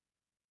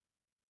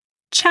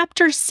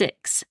Chapter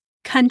 6,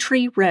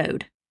 Country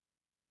Road.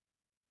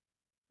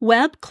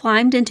 Webb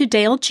climbed into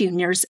Dale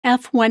Jr.'s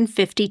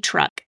F-150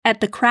 truck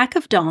at the crack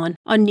of dawn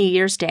on New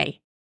Year's Day.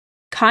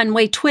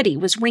 Conway Twitty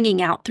was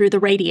ringing out through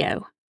the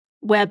radio.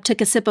 Webb took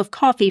a sip of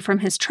coffee from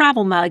his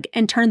travel mug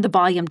and turned the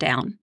volume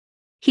down.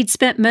 He'd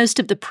spent most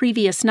of the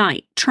previous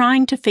night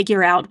trying to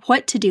figure out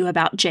what to do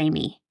about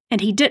Jamie,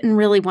 and he didn't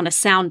really want a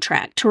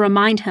soundtrack to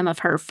remind him of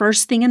her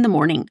first thing in the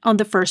morning on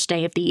the first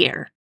day of the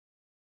year.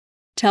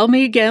 "Tell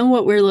me again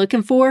what we're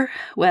looking for,"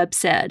 Webb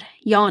said,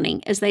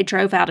 yawning as they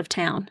drove out of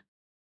town.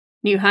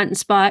 "New hunting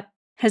spot,"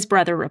 his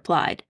brother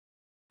replied.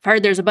 "I've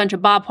heard there's a bunch of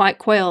bobwhite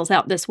quails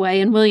out this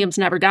way, and William's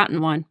never gotten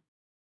one."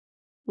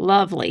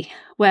 "Lovely,"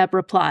 Webb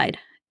replied.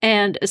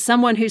 "And as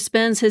someone who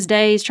spends his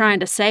days trying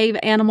to save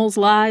animals'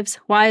 lives,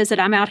 why is it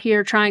I'm out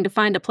here trying to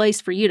find a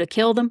place for you to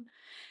kill them?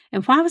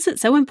 And why was it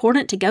so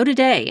important to go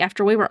today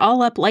after we were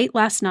all up late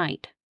last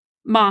night?"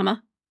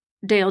 "Mama,"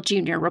 Dale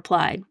Jr.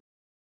 replied.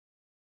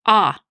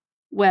 "Ah,"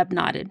 Webb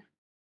nodded.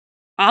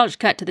 "I'll just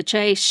cut to the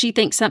chase. She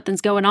thinks something's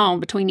going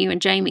on between you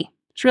and Jamie.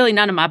 It's really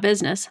none of my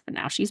business, but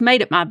now she's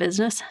made it my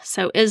business.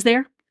 So is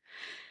there?"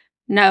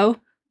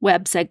 "No,"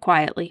 Webb said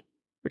quietly.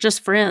 "We're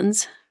just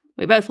friends.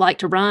 We both like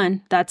to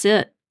run. That's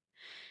it."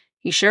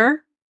 "You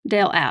sure?"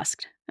 Dale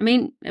asked. "I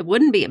mean, it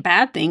wouldn't be a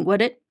bad thing,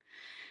 would it?"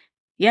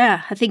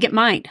 "Yeah, I think it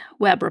might,"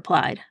 Webb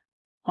replied.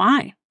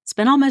 "Why? It's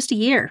been almost a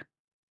year."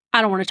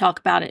 "I don't want to talk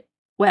about it,"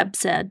 Webb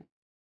said.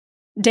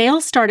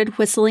 Dale started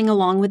whistling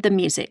along with the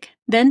music,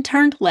 then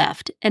turned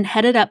left and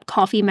headed up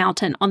Coffee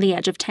Mountain on the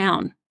edge of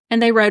town,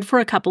 and they rode for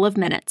a couple of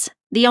minutes,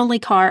 the only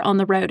car on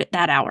the road at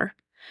that hour.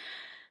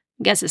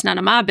 "Guess it's none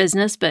of my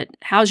business, but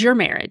how's your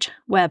marriage?"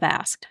 Webb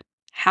asked.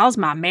 "How's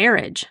my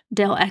marriage?"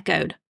 Dale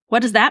echoed.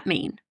 "What does that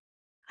mean?"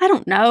 "I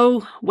don't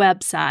know,"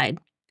 Webb sighed.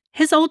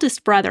 His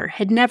oldest brother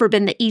had never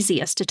been the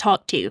easiest to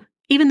talk to,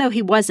 even though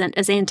he wasn't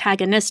as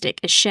antagonistic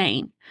as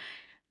Shane.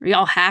 "Are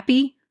y'all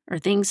happy? Are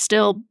things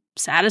still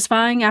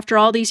satisfying after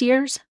all these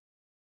years?"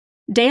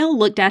 Dale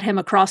looked at him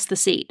across the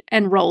seat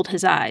and rolled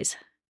his eyes.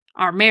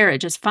 "Our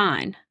marriage is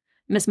fine.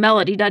 Miss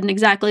Melody doesn't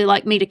exactly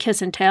like me to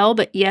kiss and tell,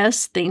 but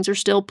yes, things are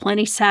still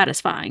plenty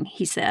satisfying,"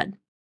 he said.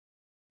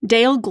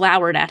 Dale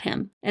glowered at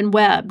him, and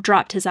Webb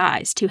dropped his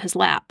eyes to his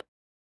lap.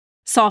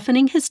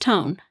 Softening his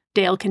tone,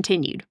 Dale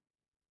continued.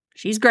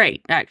 "She's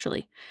great,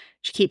 actually.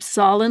 She keeps us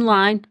all in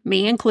line,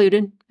 me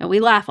included, and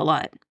we laugh a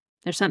lot.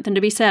 There's something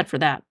to be said for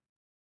that."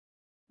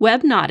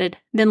 Webb nodded,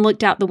 then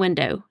looked out the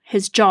window,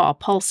 his jaw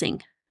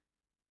pulsing.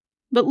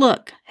 "But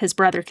look," his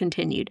brother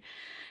continued,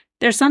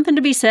 "there's something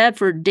to be said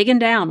for digging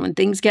down when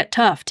things get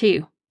tough,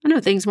 too. I know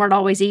things weren't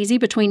always easy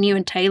between you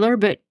and Taylor,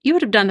 but you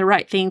would have done the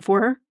right thing for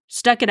her,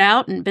 stuck it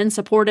out and been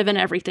supportive in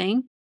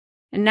everything.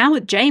 And now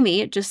with Jamie,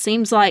 it just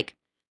seems like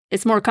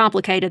it's more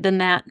complicated than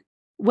that,"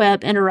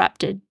 Webb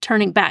interrupted,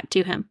 turning back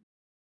to him.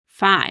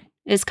 "Fine,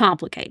 it's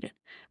complicated.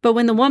 But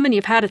when the woman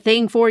you've had a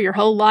thing for your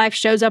whole life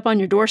shows up on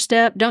your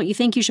doorstep, don't you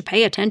think you should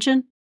pay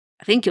attention?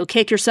 I think you'll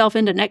kick yourself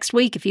into next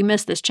week if you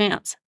miss this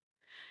chance."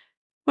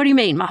 "What do you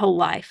mean, my whole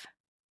life?"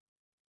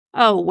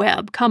 "Oh,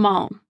 Webb, come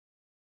on."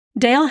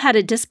 Dale had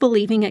a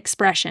disbelieving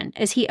expression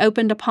as he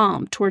opened a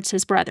palm towards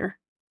his brother.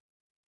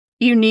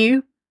 "You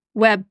knew?"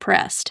 Webb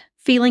pressed,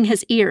 feeling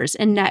his ears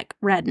and neck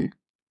redden.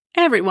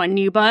 "Everyone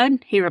knew,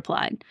 bud," he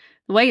replied.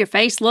 "The way your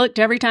face looked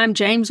every time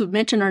James would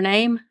mention her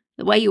name,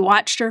 the way you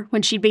watched her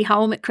when she'd be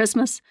home at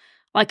Christmas,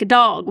 like a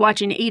dog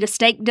watching you eat a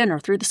steak dinner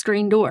through the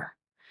screen door."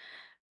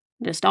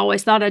 "Just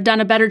always thought I'd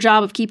done a better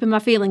job of keeping my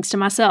feelings to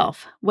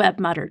myself," Webb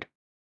muttered.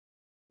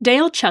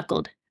 Dale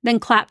chuckled, then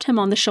clapped him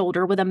on the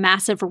shoulder with a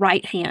massive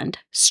right hand,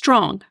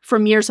 strong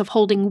from years of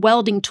holding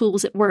welding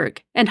tools at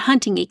work and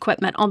hunting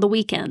equipment on the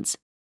weekends.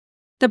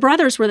 The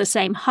brothers were the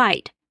same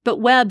height, but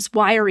Webb's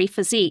wiry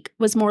physique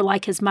was more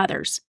like his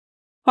mother's.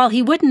 While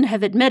he wouldn't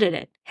have admitted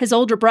it, his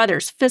older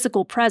brother's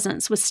physical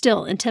presence was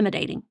still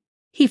intimidating.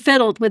 He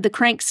fiddled with the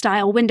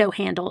crank-style window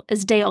handle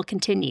as Dale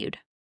continued.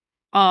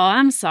 "Oh,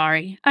 I'm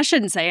sorry. I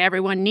shouldn't say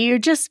everyone knew.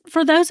 Just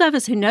for those of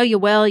us who know you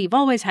well, you've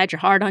always had your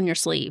heart on your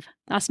sleeve.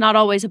 That's not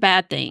always a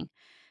bad thing.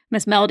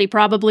 Miss Melody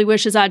probably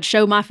wishes I'd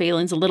show my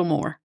feelings a little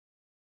more."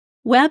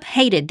 Webb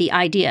hated the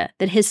idea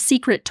that his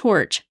secret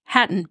torch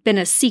hadn't been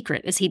as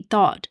secret as he'd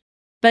thought.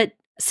 But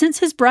since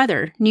his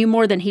brother knew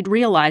more than he'd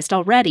realized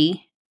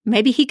already,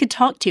 maybe he could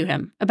talk to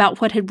him about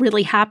what had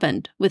really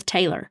happened with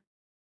Taylor.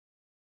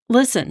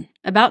 "Listen,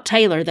 about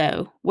Taylor,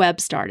 though,"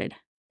 Webb started.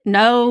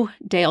 "No,"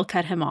 Dale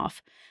cut him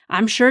off.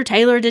 "I'm sure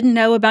Taylor didn't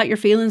know about your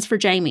feelings for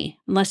Jamie,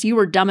 unless you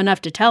were dumb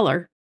enough to tell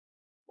her."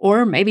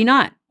 Or maybe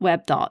not,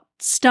 Webb thought,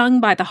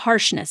 stung by the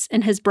harshness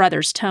in his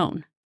brother's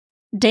tone.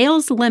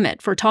 Dale's limit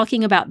for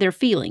talking about their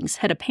feelings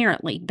had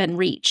apparently been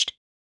reached.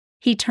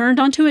 He turned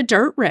onto a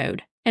dirt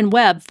road, and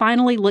Webb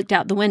finally looked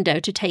out the window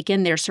to take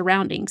in their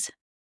surroundings.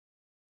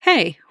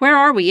 "Hey, where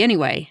are we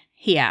anyway?"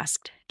 he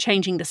asked,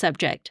 changing the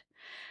subject.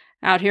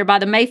 "Out here by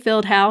the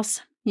Mayfield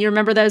house. You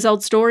remember those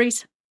old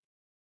stories?"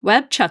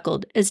 Webb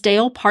chuckled as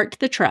Dale parked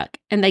the truck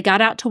and they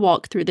got out to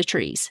walk through the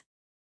trees.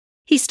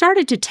 He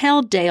started to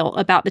tell Dale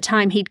about the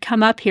time he'd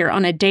come up here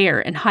on a dare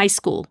in high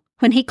school,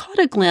 when he caught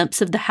a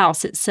glimpse of the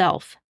house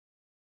itself.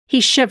 He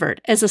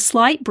shivered as a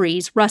slight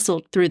breeze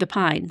rustled through the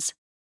pines.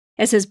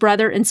 As his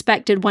brother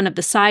inspected one of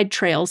the side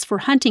trails for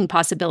hunting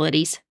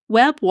possibilities,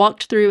 Webb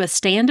walked through a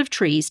stand of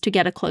trees to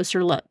get a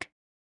closer look.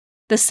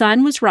 The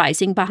sun was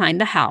rising behind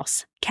the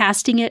house,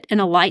 casting it in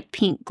a light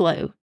pink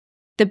glow.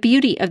 The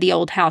beauty of the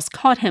old house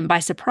caught him by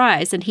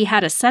surprise, and he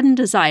had a sudden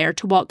desire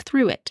to walk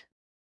through it.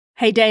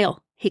 "Hey,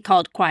 Dale," he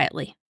called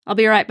quietly. "I'll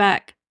be right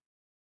back."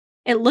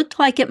 It looked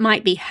like it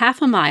might be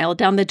half a mile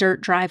down the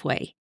dirt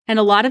driveway, and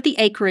a lot of the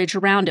acreage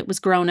around it was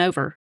grown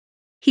over.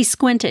 He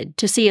squinted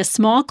to see a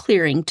small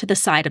clearing to the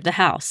side of the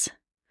house.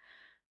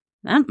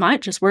 "That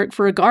might just work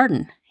for a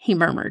garden," he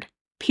murmured,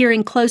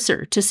 peering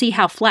closer to see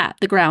how flat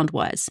the ground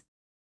was.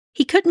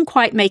 He couldn't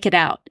quite make it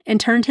out and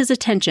turned his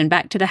attention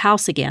back to the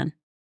house again.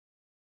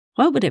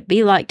 What would it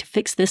be like to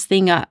fix this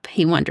thing up,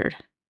 he wondered,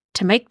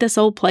 to make this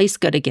old place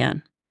good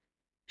again?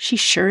 "She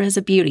sure is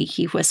a beauty,"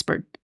 he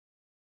whispered.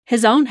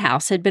 His own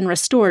house had been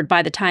restored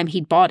by the time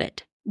he'd bought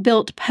it,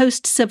 built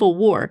post-Civil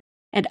War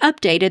and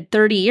updated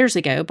 30 years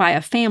ago by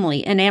a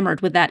family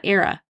enamored with that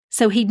era,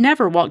 so he'd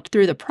never walked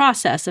through the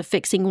process of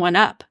fixing one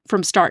up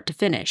from start to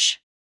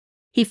finish.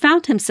 He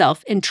found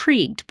himself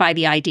intrigued by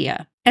the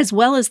idea, as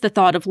well as the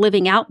thought of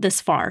living out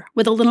this far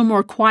with a little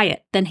more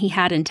quiet than he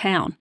had in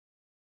town.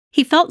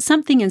 He felt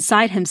something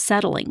inside him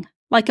settling,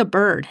 like a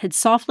bird had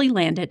softly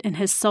landed in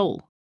his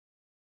soul.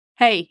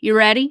 "Hey, you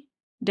ready?"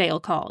 Dale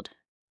called.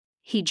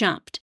 He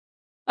jumped.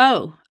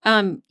 "Oh,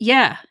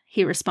 yeah,"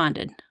 he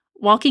responded,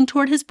 walking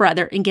toward his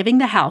brother and giving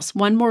the house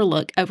one more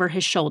look over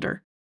his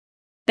shoulder.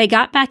 They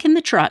got back in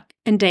the truck,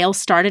 and Dale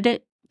started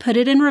it, put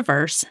it in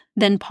reverse,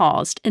 then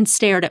paused and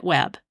stared at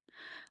Webb.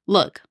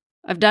 "Look,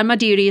 I've done my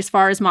duty as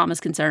far as Mama's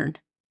concerned.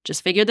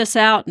 Just figure this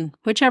out, and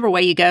whichever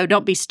way you go,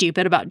 don't be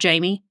stupid about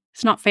Jamie.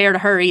 It's not fair to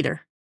her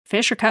either.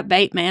 Fish or cut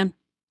bait, man."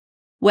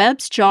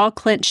 Webb's jaw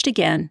clenched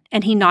again,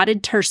 and he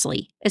nodded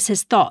tersely as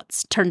his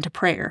thoughts turned to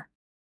prayer.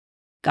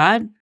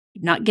 "God,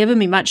 you've not given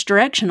me much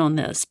direction on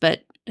this,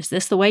 but is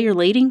this the way you're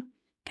leading?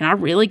 Can I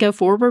really go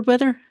forward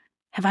with her?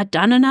 Have I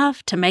done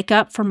enough to make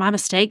up for my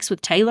mistakes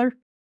with Taylor?"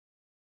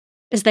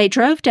 As they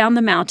drove down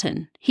the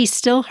mountain, he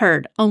still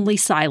heard only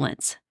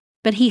silence,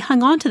 but he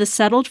hung on to the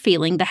settled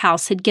feeling the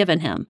house had given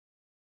him,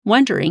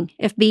 wondering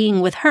if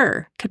being with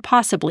her could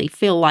possibly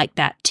feel like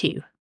that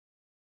too.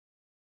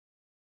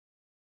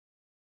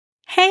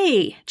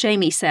 "Hey,"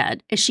 Jamie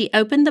said as she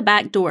opened the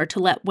back door to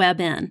let Webb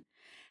in.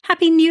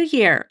 "Happy New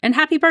Year and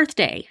happy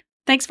birthday.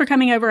 Thanks for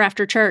coming over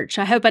after church.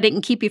 I hope I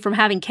didn't keep you from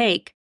having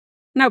cake."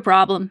 "No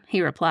problem,"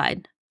 he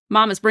replied.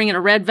 "Mama's bringing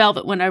a red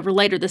velvet one over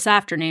later this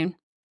afternoon.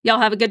 Y'all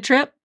have a good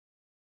trip?"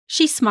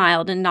 She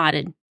smiled and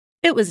nodded.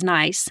 It was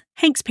nice.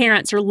 Hank's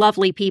parents are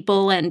lovely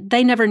people, and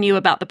they never knew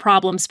about the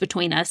problems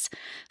between us,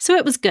 so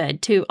it was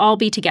good to all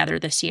be together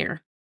this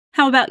year.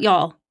 "How about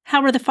y'all?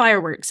 How were the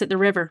fireworks at the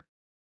river?"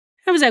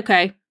 "It was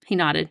okay," he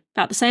nodded.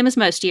 "About the same as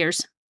most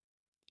years."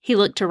 He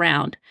looked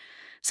around.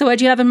 "So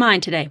what'd you have in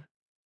mind today?"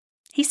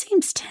 He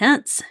seems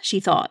tense, she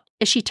thought,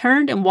 as she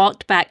turned and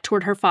walked back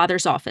toward her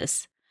father's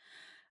office.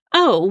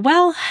 "Oh,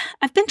 well,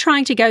 I've been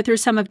trying to go through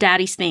some of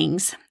Daddy's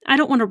things. I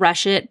don't want to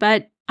rush it,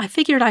 but I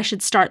figured I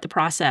should start the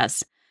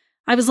process.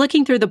 I was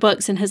looking through the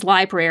books in his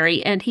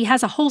library, and he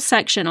has a whole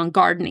section on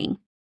gardening."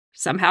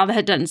 "Somehow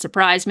that doesn't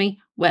surprise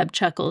me," Webb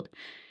chuckled.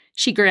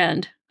 She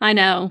grinned. "I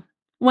know.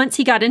 Once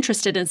he got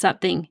interested in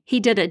something, he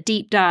did a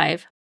deep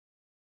dive."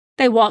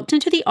 They walked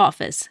into the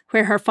office,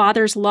 where her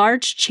father's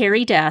large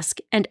cherry desk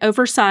and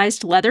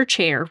oversized leather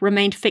chair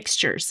remained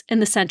fixtures in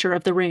the center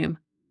of the room.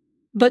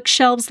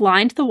 Bookshelves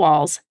lined the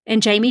walls,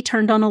 and Jamie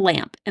turned on a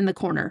lamp in the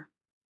corner.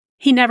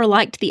 "He never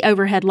liked the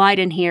overhead light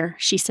in here,"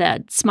 she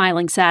said,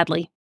 smiling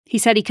sadly. "He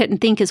said he couldn't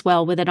think as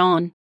well with it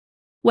on."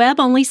 Webb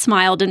only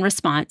smiled in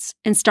response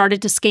and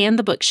started to scan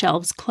the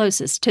bookshelves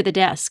closest to the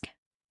desk.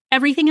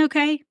 "Everything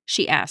okay?"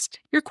 she asked.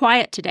 "You're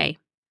quiet today."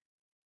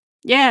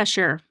 "Yeah,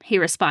 sure," he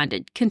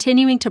responded,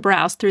 continuing to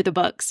browse through the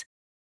books.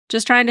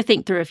 "Just trying to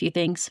think through a few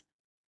things."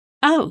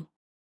 "Oh,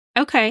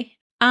 okay.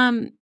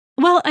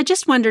 Well, I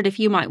just wondered if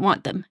you might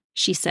want them,"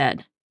 she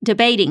said,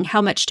 debating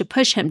how much to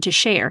push him to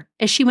share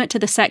as she went to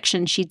the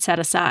section she'd set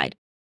aside.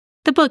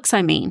 "The books,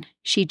 I mean,"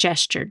 she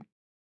gestured.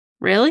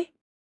 "Really?"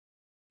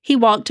 He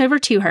walked over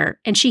to her,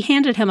 and she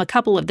handed him a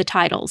couple of the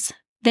titles.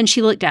 Then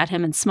she looked at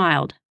him and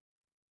smiled.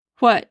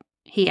 "What?"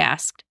 he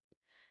asked.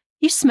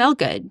 "You smell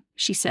good,"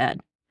 she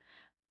said.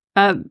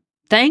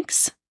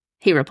 Thanks,"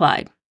 he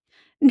replied.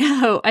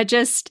 "No,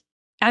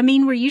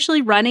 we're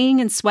usually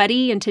running and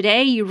sweaty, and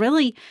today you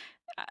really—"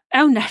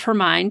 "Oh, never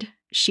mind,"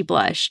 she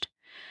blushed.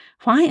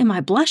 "Why am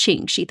I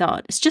blushing?" she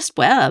thought. "It's just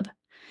Webb."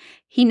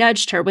 He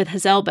nudged her with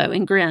his elbow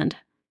and grinned.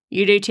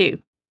 "You do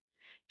too."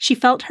 She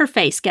felt her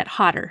face get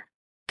hotter.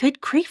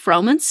 Good grief,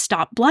 Roman,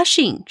 stop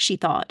blushing, she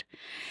thought.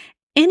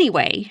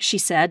 "Anyway," she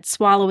said,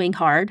 swallowing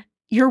hard,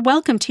 "you're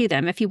welcome to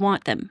them if you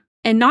want them.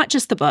 And not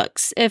just the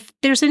books. If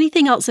there's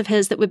anything else of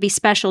his that would be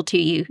special to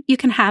you, you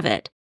can have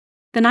it.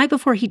 The night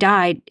before he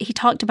died, he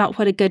talked about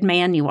what a good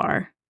man you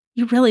are.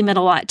 You really meant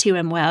a lot to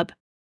him, Webb."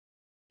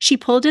 She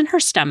pulled in her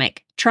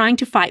stomach, trying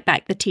to fight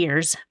back the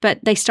tears, but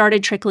they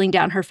started trickling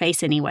down her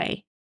face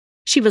anyway.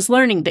 She was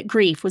learning that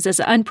grief was as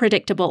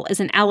unpredictable as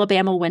an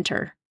Alabama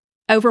winter.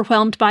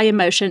 Overwhelmed by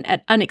emotion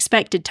at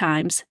unexpected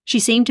times, she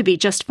seemed to be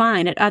just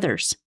fine at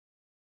others.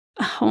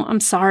 "Oh, I'm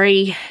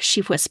sorry,"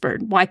 she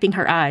whispered, wiping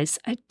her eyes.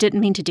 "I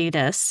didn't mean to do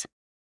this."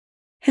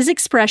 His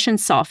expression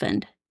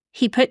softened.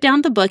 He put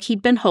down the book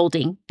he'd been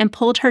holding and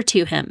pulled her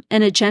to him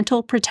in a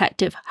gentle,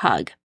 protective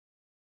hug.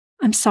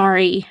 "I'm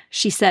sorry,"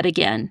 she said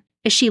again,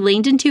 as she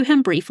leaned into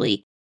him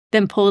briefly,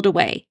 then pulled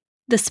away,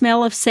 the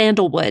smell of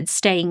sandalwood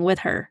staying with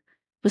her.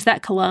 Was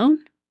that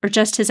cologne, or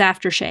just his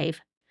aftershave?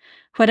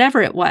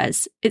 Whatever it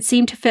was, it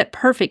seemed to fit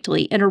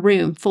perfectly in a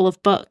room full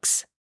of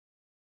books.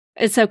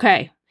 "It's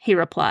okay," he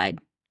replied.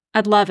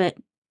 "I'd love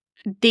it.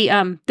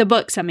 The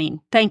books, I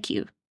mean. Thank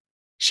you."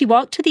 She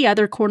walked to the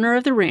other corner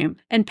of the room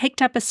and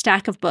picked up a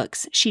stack of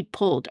books she'd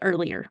pulled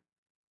earlier.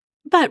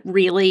 "But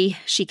really,"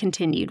 she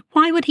continued,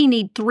 "why would he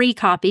need 3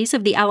 copies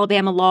of the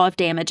Alabama Law of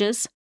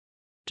Damages?"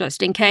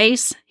 "Just in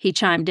case," he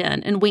chimed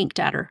in and winked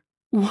at her.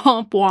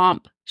 "Womp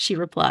womp," she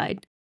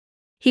replied.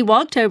 He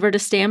walked over to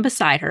stand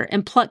beside her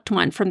and plucked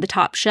one from the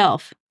top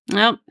shelf.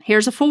 "Well,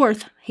 here's a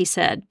 4th, he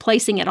said,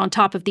 placing it on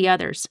top of the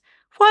others.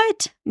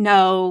 "What?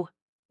 No."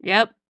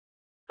 "Yep."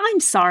 "I'm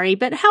sorry,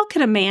 but how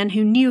could a man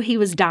who knew he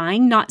was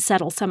dying not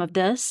settle some of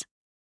this?"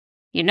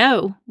 "You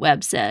know,"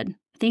 Webb said,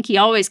 "I think he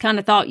always kind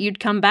of thought you'd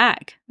come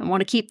back and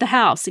want to keep the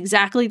house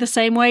exactly the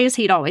same way as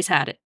he'd always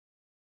had it."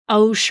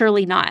 "Oh,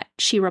 surely not,"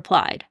 she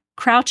replied,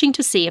 crouching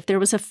to see if there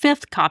was a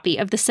 5th copy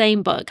of the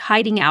same book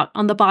hiding out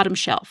on the bottom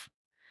shelf.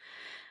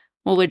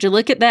 "Well, would you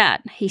look at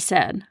that?" he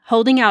said,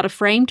 holding out a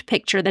framed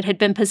picture that had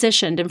been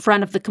positioned in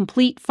front of the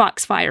complete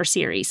Foxfire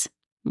series.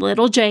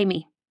 "Little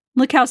Jamie.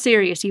 Look how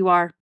serious you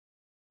are."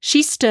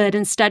 She stood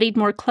and studied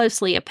more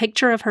closely a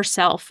picture of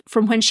herself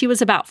from when she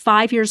was about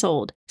 5 years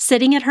old,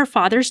 sitting at her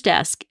father's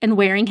desk and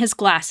wearing his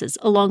glasses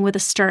along with a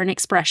stern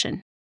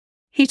expression.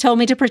 "He told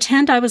me to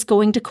pretend I was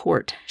going to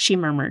court," she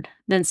murmured,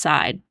 then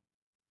sighed.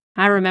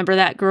 "I remember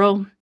that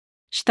girl.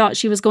 She thought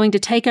she was going to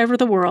take over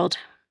the world.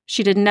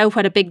 She didn't know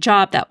what a big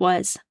job that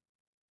was."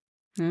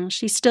 "Well,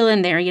 she's still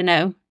in there, you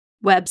know,"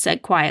 Webb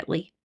said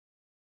quietly.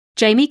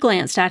 Jamie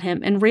glanced at him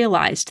and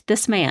realized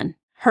this man,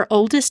 her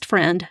oldest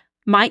friend,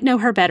 might know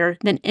her better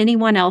than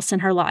anyone else in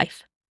her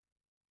life.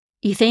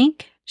 "You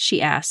think?"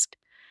 she asked.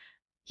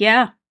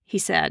 "Yeah," he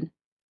said.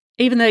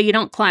 "Even though you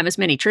don't climb as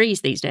many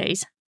trees these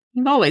days,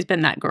 you've always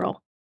been that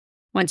girl.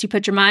 Once you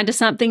put your mind to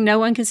something, no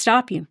one can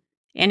stop you.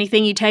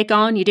 Anything you take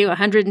on, you do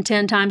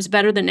 110 times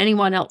better than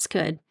anyone else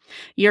could.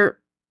 You're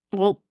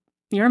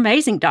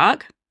amazing,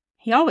 Doc."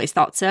 He always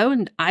thought so,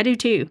 and I do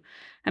too.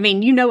 I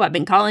mean, you know I've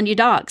been calling you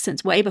Doc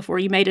since way before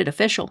you made it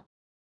official.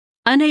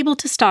 Unable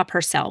to stop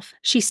herself,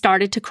 she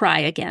started to cry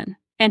again,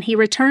 and he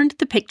returned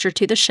the picture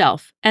to the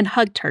shelf and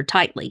hugged her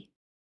tightly.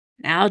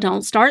 "Now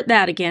don't start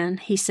that again,"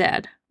 he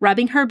said,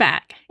 rubbing her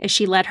back as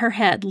she let her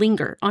head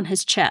linger on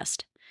his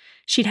chest.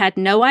 She'd had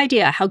no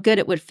idea how good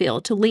it would feel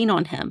to lean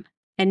on him,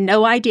 and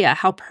no idea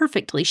how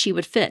perfectly she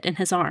would fit in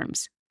his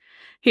arms.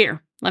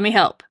 "Here, let me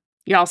help.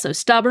 You're also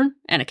stubborn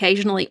and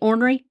occasionally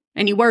ornery,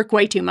 and you work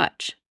way too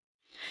much."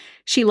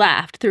 She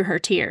laughed through her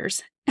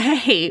tears.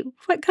 "Hey,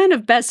 what kind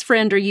of best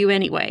friend are you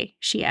anyway?"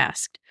 she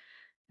asked.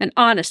 "An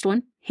honest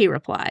one," he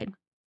replied.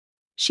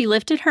 She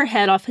lifted her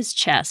head off his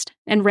chest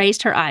and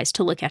raised her eyes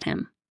to look at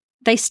him.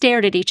 They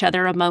stared at each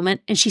other a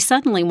moment, and she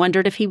suddenly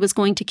wondered if he was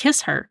going to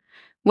kiss her.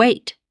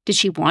 Wait, did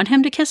she want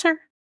him to kiss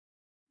her?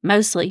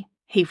 "Mostly,"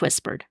 he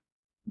whispered,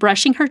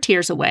 brushing her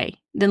tears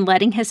away, then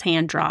letting his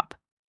hand drop.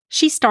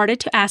 She started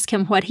to ask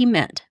him what he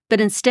meant,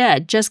 but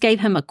instead just gave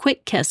him a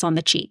quick kiss on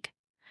the cheek.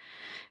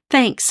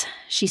 "Thanks,"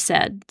 she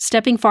said,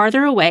 stepping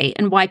farther away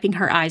and wiping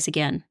her eyes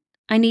again.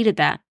 "I needed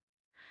that."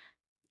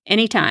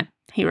 "Anytime,"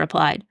 he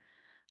replied.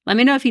 "Let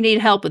me know if you need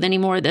help with any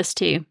more of this,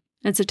 too.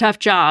 It's a tough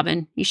job,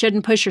 and you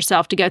shouldn't push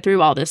yourself to go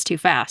through all this too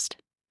fast."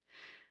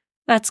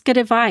 "That's good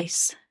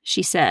advice,"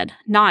 she said,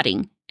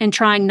 nodding and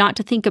trying not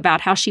to think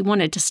about how she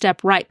wanted to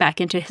step right back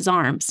into his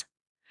arms.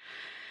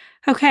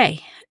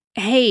 "Okay.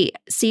 Hey,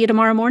 see you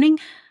tomorrow morning?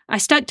 I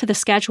stuck to the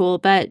schedule,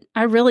 but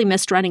I really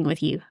missed running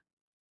with you."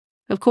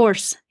 "Of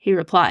course," he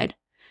replied.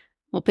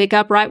 "We'll pick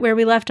up right where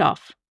we left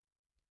off."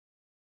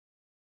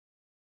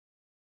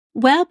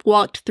 Webb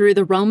walked through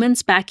the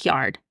Roman's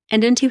backyard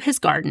and into his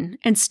garden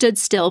and stood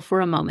still for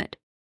a moment.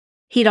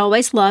 He'd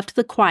always loved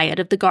the quiet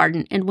of the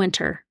garden in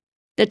winter.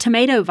 The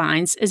tomato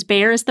vines as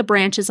bare as the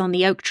branches on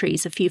the oak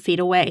trees a few feet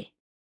away.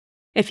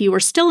 If you were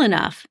still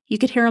enough, you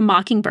could hear a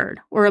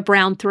mockingbird or a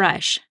brown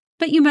thrush,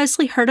 but you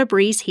mostly heard a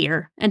breeze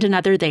here and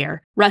another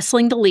there,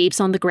 rustling the leaves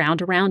on the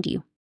ground around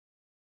you.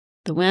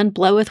 "The wind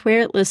bloweth where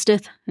it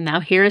listeth, and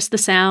thou hearest the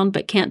sound,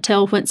 but can't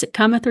tell whence it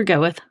cometh or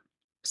goeth.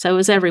 So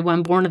is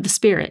everyone born of the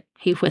Spirit,"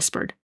 he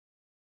whispered.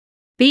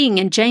 Being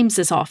in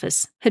James's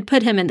office had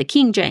put him in the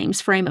King James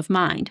frame of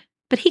mind,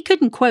 but he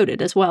couldn't quote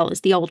it as well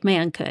as the old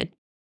man could.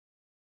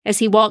 As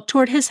he walked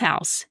toward his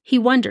house, he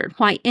wondered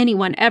why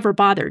anyone ever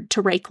bothered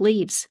to rake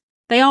leaves.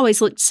 They always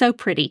looked so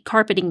pretty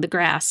carpeting the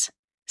grass,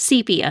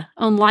 sepia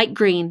on light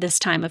green this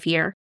time of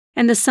year,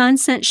 and the sun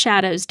sent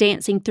shadows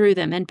dancing through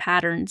them in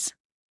patterns.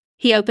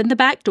 He opened the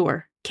back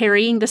door,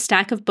 carrying the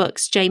stack of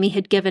books Jamie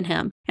had given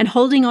him, and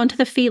holding on to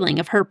the feeling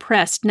of her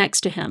pressed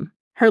next to him,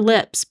 her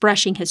lips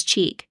brushing his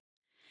cheek.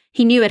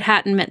 He knew it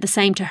hadn't meant the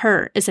same to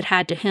her as it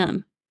had to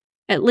him.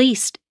 At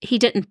least, he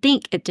didn't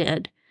think it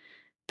did.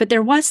 But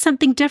there was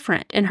something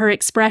different in her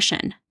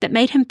expression that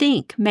made him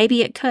think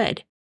maybe it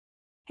could.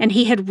 And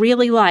he had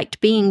really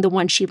liked being the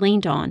one she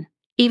leaned on,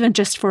 even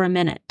just for a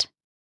minute.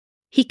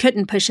 He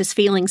couldn't push his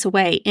feelings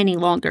away any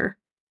longer.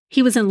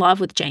 He was in love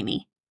with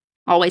Jamie.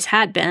 Always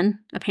had been,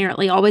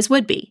 apparently always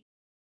would be.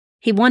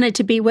 He wanted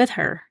to be with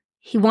her.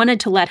 He wanted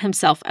to let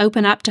himself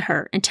open up to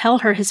her and tell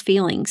her his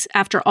feelings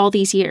after all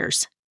these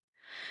years.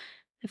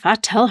 If I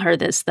tell her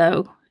this,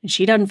 though, and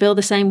she doesn't feel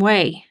the same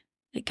way,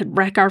 it could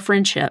wreck our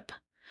friendship.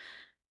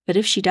 But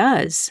if she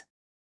does...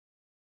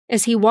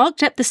 As he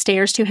walked up the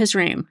stairs to his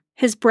room,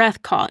 his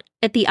breath caught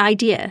at the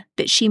idea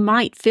that she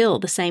might feel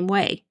the same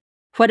way,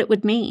 what it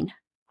would mean,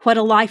 what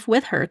a life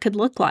with her could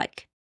look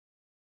like.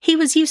 He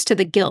was used to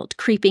the guilt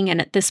creeping in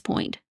at this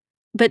point,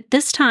 but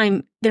this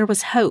time there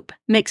was hope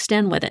mixed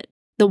in with it,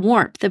 the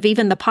warmth of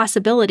even the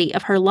possibility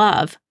of her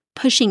love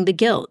pushing the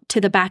guilt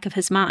to the back of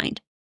his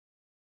mind.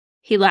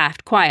 He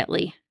laughed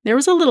quietly. There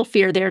was a little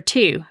fear there,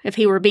 too, if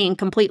he were being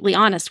completely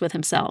honest with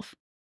himself.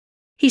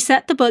 He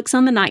set the books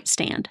on the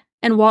nightstand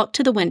and walked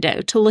to the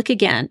window to look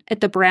again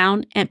at the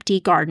brown, empty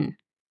garden.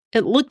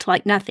 It looked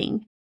like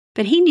nothing,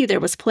 but he knew there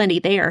was plenty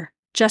there,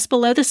 just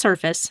below the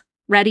surface,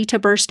 ready to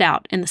burst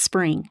out in the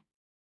spring.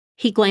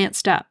 He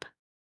glanced up.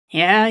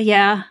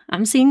 Yeah,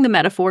 I'm seeing the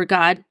metaphor,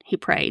 God, he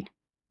prayed.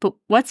 But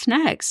what's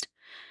next?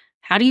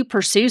 How do you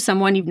pursue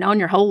someone you've known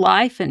your whole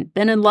life and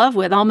been in love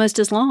with almost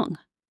as long?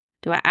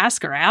 Do I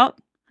ask her out?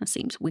 That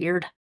seems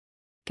weird.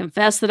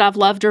 Confess that I've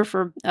loved her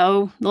for,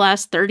 the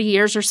last 30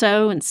 years or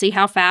so and see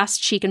how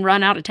fast she can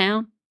run out of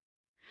town?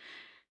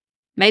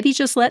 Maybe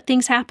just let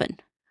things happen.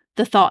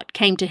 The thought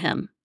came to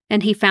him,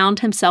 and he found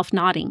himself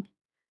nodding.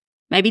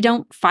 Maybe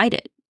don't fight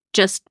it.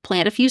 Just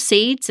plant a few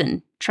seeds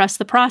and trust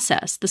the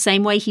process the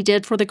same way he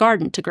did for the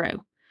garden to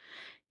grow.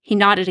 He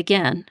nodded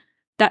again.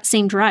 That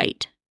seemed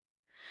right.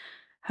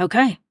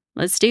 Okay,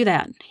 let's do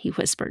that, he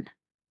whispered.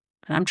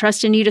 But I'm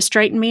trusting you to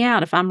straighten me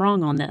out if I'm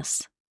wrong on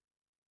this.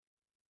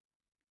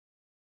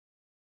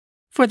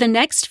 For the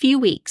next few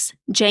weeks,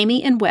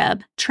 Jamie and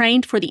Webb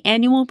trained for the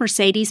annual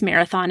Mercedes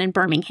Marathon in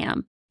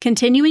Birmingham,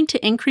 continuing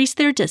to increase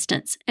their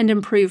distance and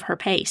improve her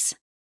pace.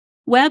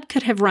 Webb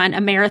could have run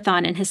a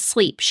marathon in his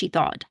sleep, she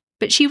thought,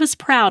 but she was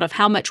proud of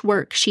how much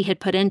work she had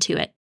put into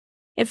it.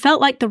 It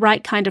felt like the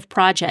right kind of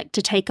project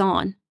to take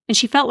on, and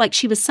she felt like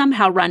she was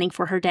somehow running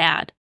for her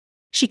dad.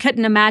 She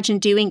couldn't imagine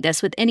doing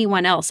this with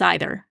anyone else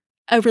either.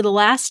 Over the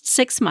last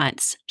 6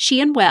 months,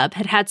 she and Webb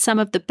had had some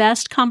of the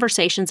best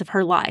conversations of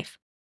her life.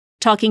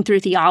 Talking through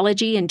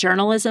theology and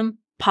journalism,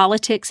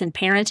 politics and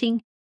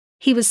parenting.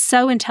 He was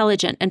so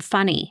intelligent and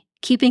funny,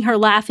 keeping her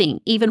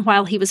laughing even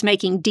while he was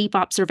making deep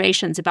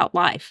observations about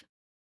life.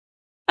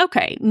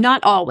 Okay,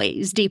 not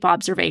always deep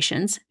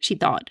observations, she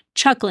thought,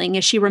 chuckling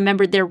as she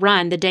remembered their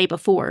run the day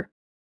before.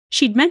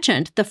 She'd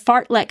mentioned the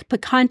fartlek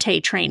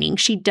picante training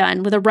she'd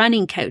done with a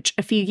running coach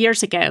a few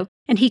years ago,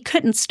 and he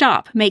couldn't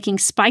stop making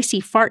spicy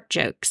fart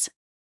jokes.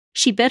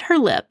 She bit her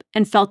lip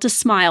and felt a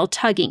smile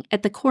tugging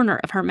at the corner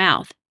of her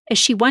mouth, as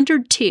she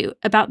wondered, too,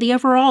 about the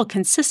overall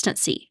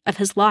consistency of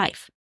his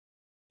life.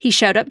 He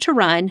showed up to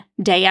run,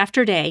 day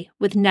after day,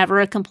 with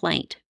never a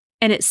complaint,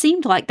 and it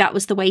seemed like that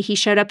was the way he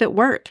showed up at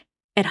work,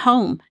 at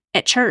home,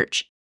 at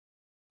church.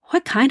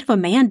 What kind of a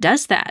man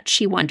does that,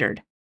 she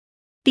wondered.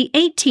 The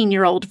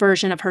 18-year-old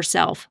version of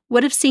herself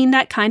would have seen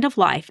that kind of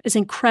life as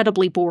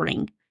incredibly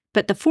boring,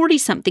 but the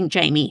 40-something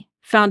Jamie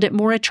found it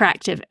more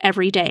attractive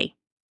every day.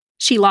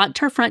 She locked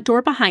her front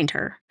door behind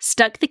her,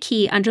 stuck the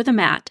key under the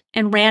mat,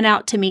 and ran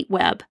out to meet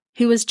Webb,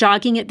 who was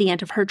jogging at the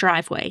end of her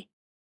driveway.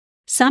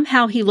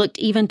 Somehow he looked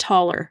even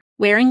taller,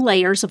 wearing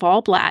layers of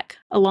all black,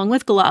 along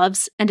with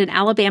gloves and an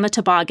Alabama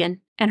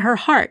toboggan, and her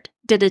heart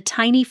did a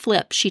tiny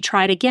flip she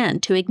tried again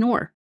to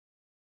ignore.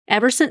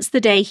 Ever since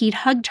the day he'd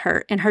hugged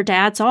her in her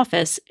dad's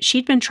office,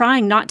 she'd been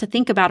trying not to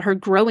think about her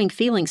growing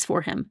feelings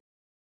for him.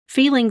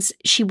 Feelings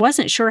she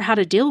wasn't sure how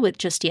to deal with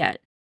just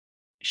yet.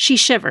 She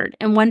shivered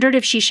and wondered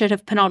if she should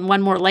have put on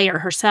one more layer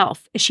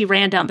herself as she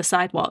ran down the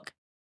sidewalk.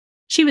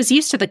 She was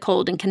used to the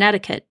cold in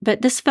Connecticut,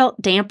 but this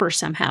felt damper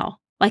somehow,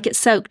 like it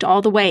soaked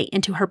all the way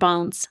into her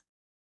bones.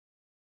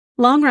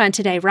 "Long run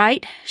today,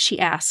 right?" she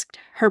asked,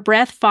 her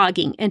breath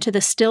fogging into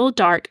the still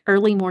dark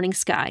early morning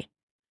sky.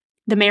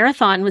 The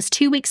marathon was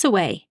 2 weeks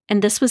away,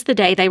 and this was the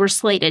day they were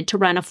slated to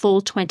run a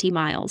full 20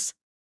 miles.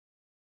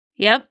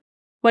 "Yep.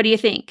 What do you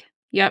think?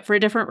 You up for a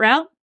different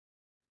route?"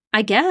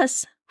 "I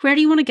guess. Where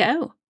do you want to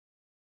go?"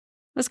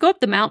 "Let's go up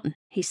the mountain,"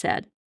 he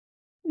said.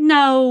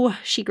 "No,"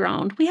 she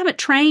groaned. "We haven't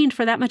trained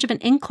for that much of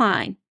an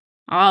incline."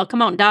 "Oh,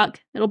 come on,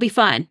 Doc. It'll be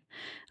fun.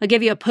 I'll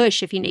give you a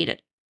push if you need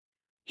it."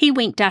 He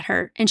winked at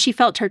her, and she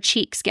felt her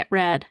cheeks get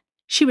red.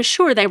 She was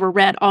sure they were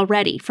red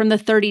already from the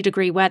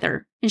 30-degree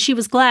weather, and she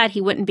was glad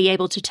he wouldn't be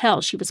able to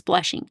tell she was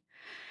blushing.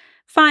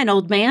 "Fine,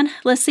 old man.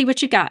 Let's see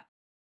what you got."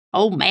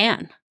 "Old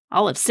man?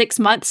 All of 6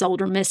 months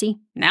older, Missy.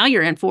 Now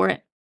you're in for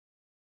it.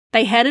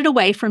 They headed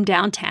away from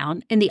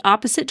downtown in the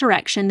opposite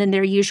direction than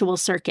their usual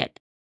circuit.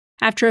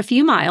 After a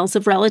few miles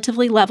of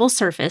relatively level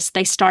surface,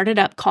 they started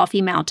up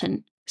Coffee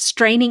Mountain,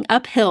 straining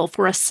uphill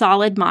for a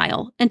solid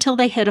mile until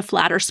they hit a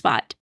flatter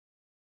spot.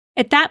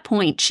 At that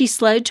point, she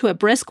slowed to a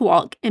brisk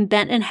walk and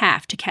bent in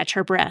half to catch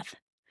her breath.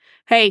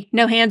 "Hey,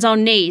 no hands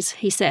on knees,"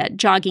 he said,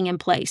 jogging in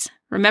place.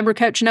 "Remember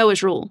Coach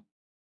Noah's rule."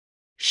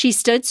 She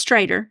stood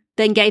straighter,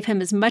 then gave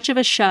him as much of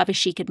a shove as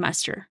she could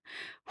muster.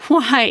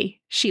 "Why?"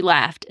 she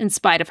laughed, in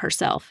spite of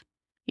herself.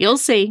 "You'll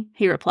see,"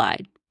 he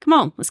replied. "Come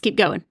on, let's keep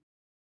going."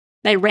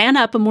 They ran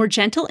up a more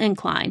gentle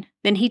incline,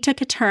 then he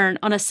took a turn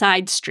on a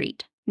side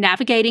street,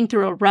 navigating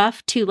through a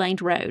rough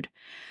 2-laned road.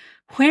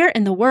 "Where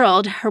in the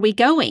world are we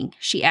going?"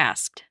 she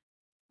asked.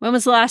 "When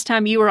was the last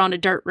time you were on a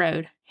dirt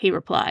road?" he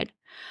replied.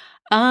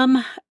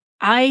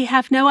 I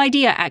have no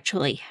idea,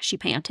 actually," she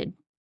panted.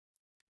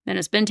 "Then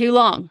it's been too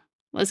long.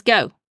 Let's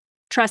go.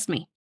 Trust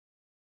me."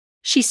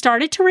 She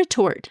started to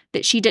retort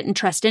that she didn't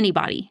trust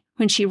anybody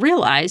when she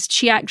realized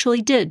she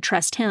actually did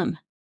trust him.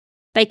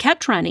 They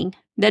kept running,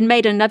 then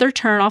made another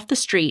turn off the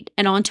street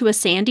and onto a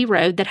sandy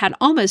road that had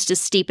almost as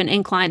steep an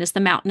incline as the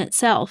mountain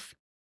itself.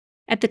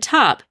 At the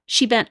top,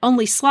 she bent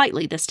only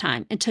slightly this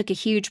time and took a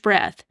huge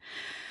breath.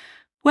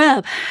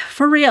 "Webb,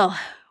 for real,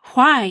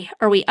 why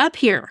are we up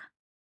here?"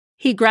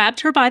 He grabbed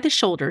her by the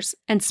shoulders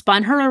and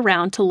spun her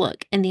around to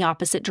look in the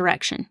opposite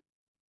direction.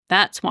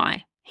 "That's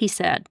why," he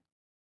said.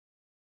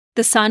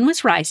 The sun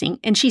was rising,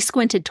 and she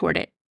squinted toward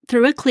it,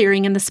 through a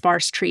clearing in the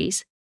sparse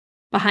trees.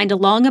 Behind a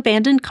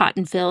long-abandoned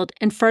cotton field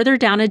and further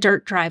down a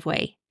dirt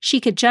driveway, she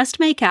could just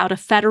make out a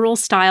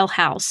federal-style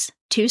house,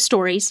 2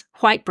 stories,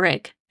 white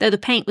brick, though the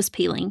paint was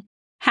peeling.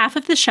 Half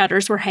of the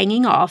shutters were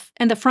hanging off,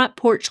 and the front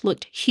porch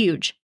looked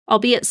huge,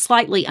 albeit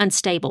slightly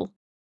unstable.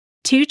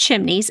 2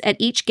 chimneys at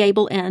each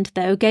gable end,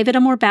 though, gave it a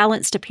more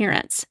balanced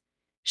appearance.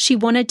 She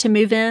wanted to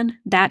move in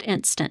that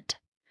instant.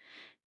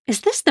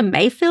 "Is this the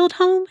Mayfield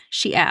home?"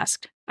 she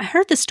asked. "I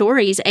heard the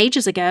stories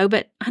ages ago,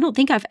 but I don't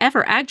think I've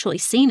ever actually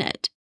seen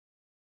it."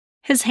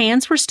 His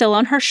hands were still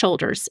on her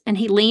shoulders, and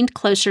he leaned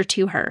closer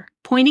to her,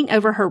 pointing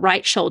over her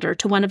right shoulder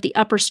to one of the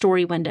upper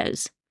story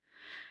windows.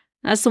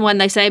 "That's the one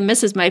they say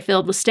Mrs.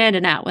 Mayfield was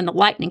standing at when the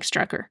lightning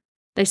struck her.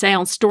 They say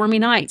on stormy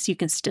nights you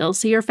can still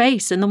see her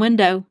face in the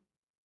window."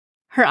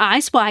 Her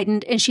eyes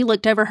widened, and she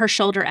looked over her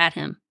shoulder at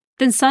him,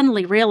 then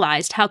suddenly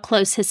realized how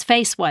close his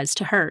face was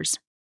to hers.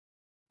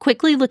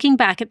 Quickly looking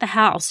back at the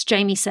house,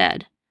 Jamie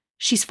said,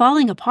 "She's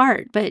falling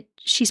apart, but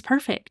she's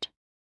perfect."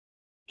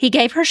 He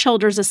gave her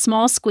shoulders a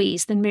small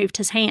squeeze, then moved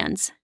his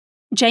hands.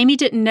 Jamie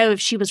didn't know if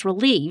she was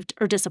relieved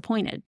or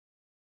disappointed.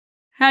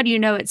 "How do you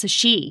know it's a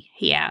she?"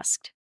 he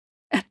asked.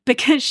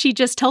 "Because she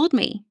just told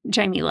me,"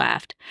 Jamie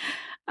laughed.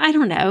 "I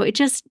don't know,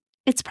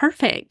 it's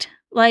perfect.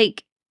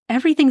 Like,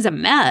 everything's a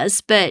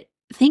mess, but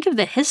think of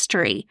the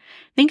history.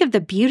 Think of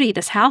the beauty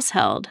this house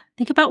held.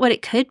 Think about what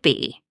it could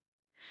be."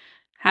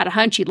 "Had a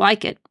hunch you'd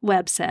like it,"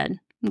 Webb said.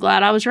 "I'm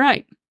glad I was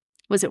right.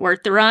 Was it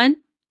worth the run?"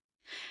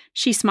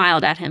 She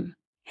smiled at him.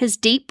 His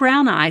deep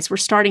brown eyes were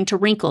starting to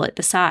wrinkle at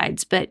the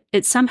sides, but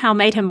it somehow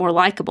made him more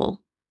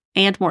likable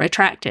and more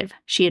attractive,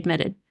 she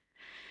admitted.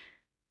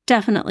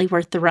 "Definitely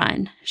worth the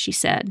run," she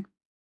said.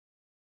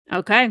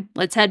 "Okay,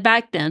 let's head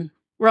back then.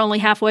 We're only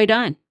halfway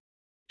done."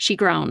 She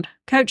groaned.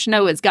 "Coach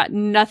Noah's got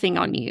nothing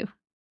on you."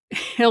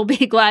 "He'll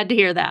be glad to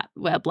hear that,"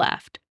 Webb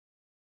laughed.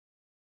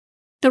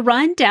 The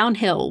run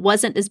downhill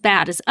wasn't as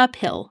bad as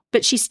uphill,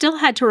 but she still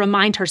had to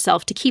remind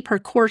herself to keep her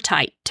core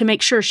tight to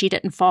make sure she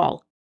didn't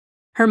fall.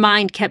 Her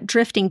mind kept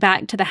drifting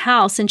back to the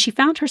house, and she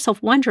found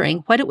herself wondering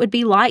what it would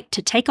be like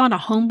to take on a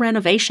home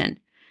renovation.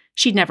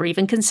 She'd never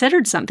even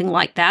considered something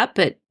like that,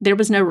 but there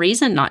was no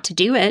reason not to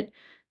do it,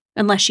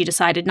 unless she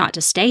decided not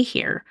to stay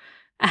here.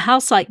 A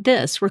house like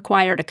this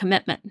required a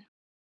commitment.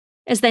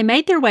 As they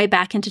made their way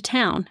back into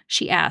town,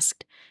 she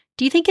asked,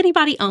 "Do you think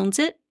anybody owns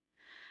it?"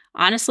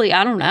 "Honestly,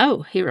 I don't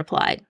know," he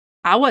replied.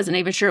 "I wasn't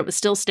even sure it was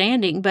still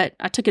standing, but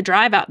I took a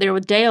drive out there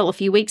with Dale a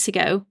few weeks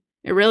ago.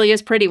 It really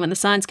is pretty when the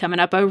sun's coming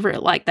up over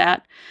it like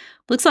that.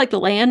 Looks like the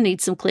land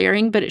needs some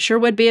clearing, but it sure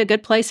would be a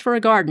good place for a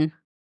garden."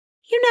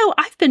 "You know,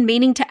 I've been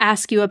meaning to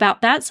ask you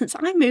about that since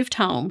I moved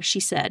home," she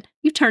said.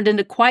 "You've turned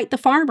into quite the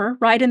farmer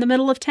right in the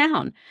middle of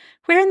town.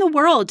 Where in the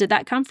world did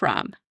that come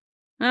from?"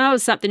 "Oh, it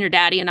was something your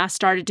daddy and I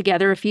started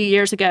together a few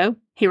years ago,"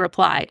 he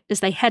replied as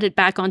they headed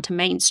back onto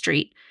Main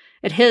Street,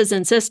 at his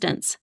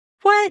insistence.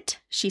 "What?"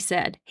 she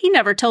said. "He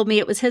never told me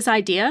it was his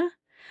idea."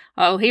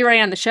 "Oh, he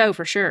ran the show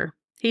for sure.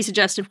 He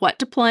suggested what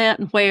to plant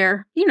and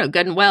where. You know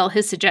good and well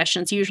his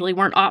suggestions usually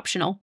weren't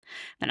optional.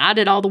 Then I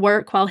did all the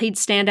work while he'd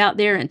stand out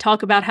there and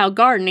talk about how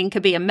gardening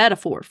could be a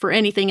metaphor for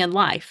anything in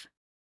life."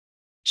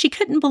 She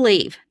couldn't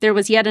believe there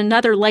was yet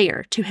another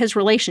layer to his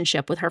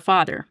relationship with her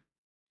father.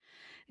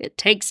 "It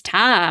takes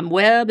time,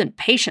 Webb, and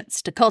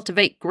patience to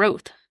cultivate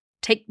growth.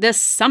 Take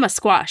this summer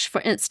squash, for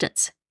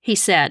instance," he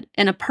said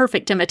in a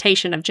perfect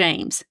imitation of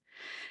James.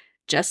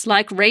 "Just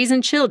like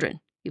raising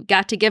children, you've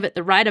got to give it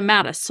the right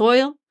amount of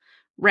soil,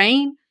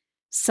 rain,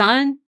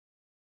 sun,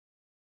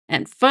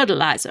 and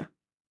fertilizer."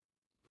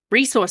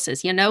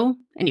 Resources,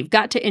 and you've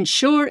got to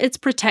ensure it's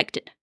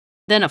protected.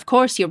 Then, of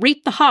course, you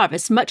reap the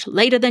harvest much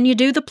later than you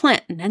do the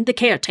planting and the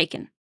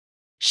caretaking."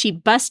 She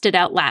busted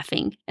out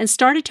laughing and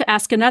started to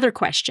ask another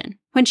question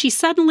when she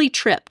suddenly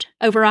tripped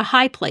over a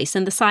high place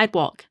in the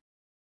sidewalk.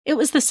 It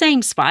was the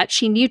same spot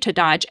she knew to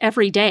dodge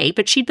every day,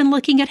 but she'd been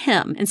looking at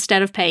him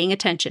instead of paying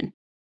attention.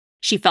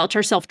 She felt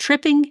herself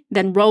tripping,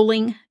 then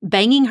rolling,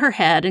 banging her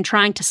head and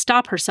trying to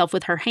stop herself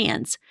with her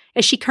hands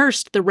as she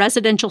cursed the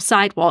residential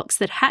sidewalks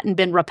that hadn't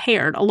been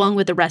repaired along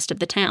with the rest of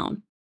the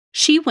town.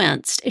 She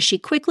winced as she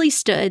quickly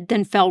stood,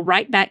 then fell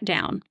right back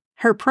down,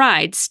 her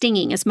pride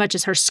stinging as much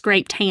as her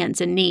scraped hands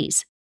and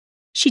knees.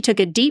 She took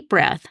a deep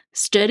breath,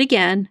 stood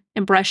again,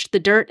 and brushed the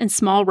dirt and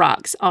small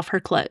rocks off her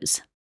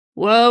clothes.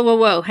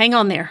 Whoa, hang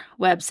on there,"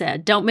 Webb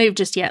said. "Don't move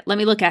just yet. Let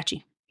me look at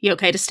you. You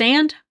okay to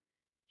stand?"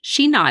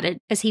 She nodded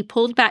as he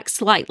pulled back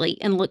slightly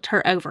and looked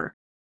her over.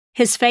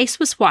 His face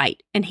was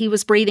white, and he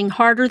was breathing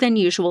harder than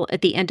usual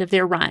at the end of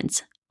their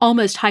runs,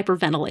 almost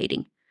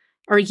hyperventilating.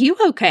 "Are you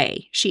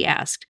okay?" she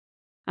asked.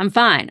 "I'm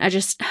fine.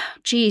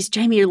 Geez,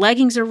 Jamie, your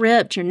leggings are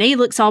ripped. Your knee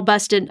looks all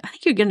busted. I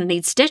think you're going to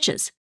need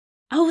stitches."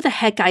 "Oh, the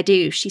heck I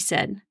do," she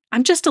said.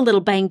 "I'm just a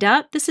little banged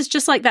up. This is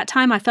just like that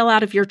time I fell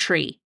out of your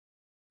tree."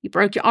 "You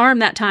broke your arm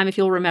that time, if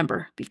you'll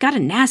remember. You've got a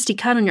nasty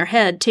cut on your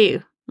head,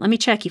 too. Let me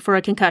check you for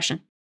a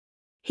concussion."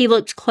 He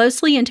looked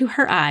closely into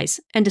her eyes,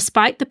 and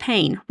despite the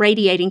pain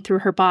radiating through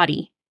her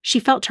body, she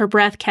felt her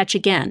breath catch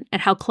again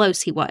at how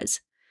close he was.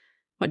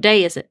 "What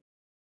day is it?"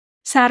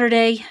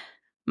 "Saturday."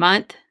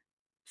 "Month?"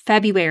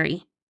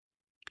 "February."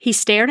 He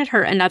stared at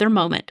her another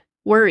moment,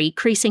 worry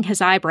creasing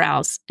his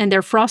eyebrows and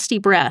their frosty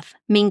breath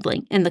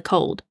mingling in the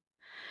cold.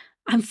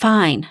 "I'm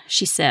fine,"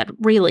 she said,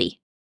 "really."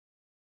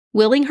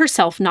 Willing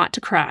herself not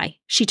to cry,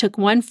 she took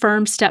one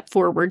firm step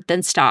forward,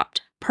 then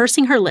stopped,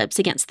 pursing her lips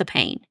against the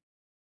pain.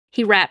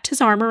 He wrapped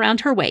his arm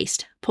around her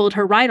waist, pulled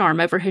her right arm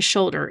over his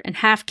shoulder, and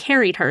half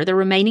carried her the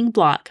remaining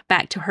block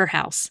back to her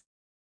house.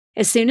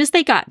 As soon as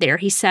they got there,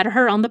 he set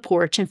her on the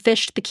porch and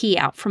fished the key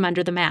out from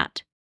under the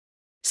mat.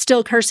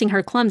 Still cursing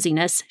her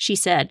clumsiness, she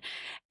said,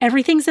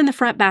 "Everything's in the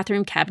front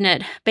bathroom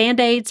cabinet.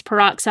 Band-Aids,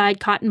 peroxide,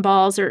 cotton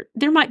balls, or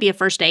there might be a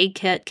first aid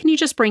kit. Can you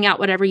just bring out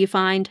whatever you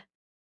find?"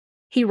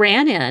 He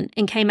ran in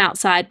and came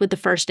outside with the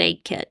first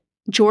aid kit,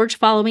 George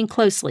following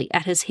closely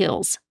at his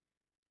heels.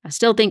 "I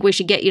still think we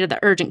should get you to the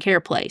urgent care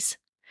place."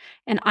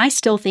 "And I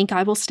still think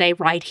I will stay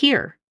right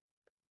here."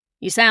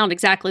 "You sound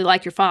exactly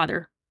like your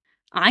father."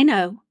 "I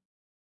know."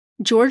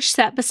 George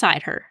sat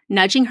beside her,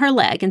 nudging her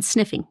leg and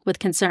sniffing with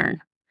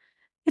concern.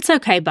 "It's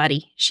okay,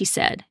 buddy," she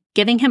said,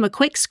 giving him a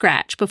quick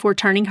scratch before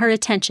turning her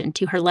attention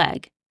to her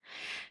leg.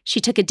 She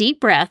took a deep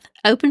breath,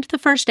 opened the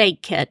first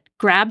aid kit,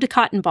 grabbed a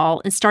cotton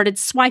ball, and started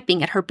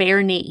swiping at her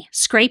bare knee,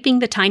 scraping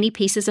the tiny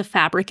pieces of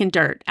fabric and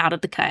dirt out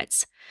of the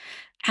cuts.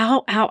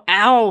 "Ow, ow,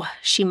 ow,"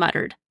 she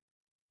muttered.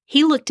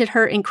 He looked at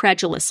her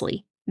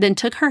incredulously, then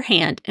took her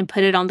hand and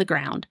put it on the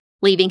ground,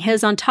 leaving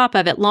his on top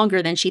of it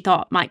longer than she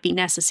thought might be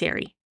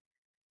necessary.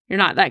 "You're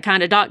not that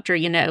kind of doctor,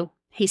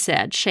 he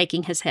said,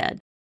 shaking his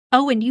head.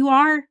 "Oh, and you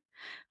are?"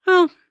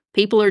 "Oh,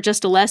 people are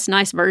just a less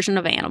nice version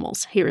of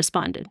animals," he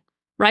responded.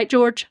 "Right,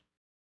 George?"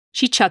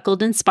 She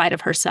chuckled in spite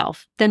of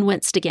herself, then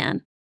winced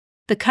again.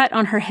 The cut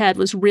on her head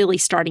was really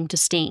starting to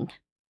sting.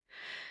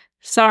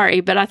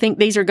 "Sorry, but I think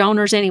these are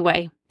goners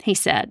anyway," he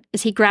said,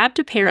 as he grabbed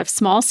a pair of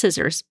small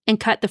scissors and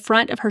cut the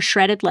front of her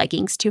shredded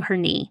leggings to her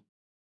knee.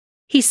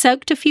 He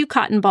soaked a few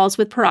cotton balls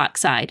with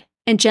peroxide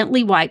and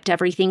gently wiped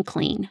everything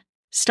clean,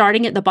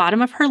 starting at the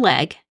bottom of her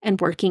leg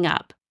and working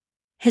up.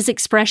 His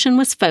expression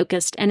was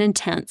focused and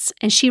intense,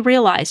 and she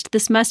realized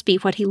this must be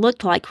what he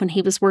looked like when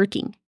he was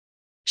working.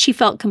 She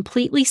felt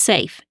completely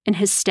safe in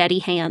his steady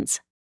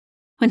hands.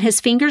 When his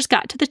fingers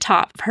got to the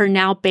top of her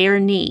now bare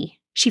knee,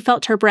 she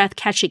felt her breath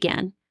catch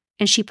again,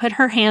 and she put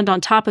her hand on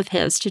top of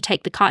his to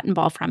take the cotton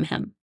ball from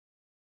him.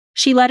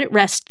 She let it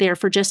rest there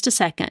for just a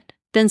second,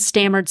 then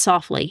stammered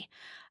softly,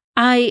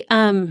 I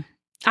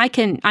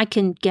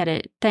can get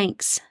it.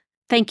 Thanks.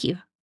 Thank you."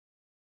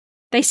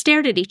 They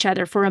stared at each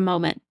other for a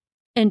moment,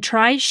 and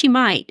try as she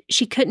might,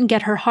 she couldn't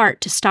get her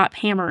heart to stop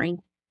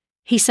hammering.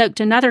 He soaked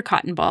another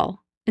cotton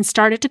ball and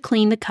started to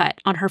clean the cut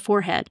on her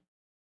forehead.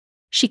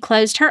 She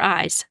closed her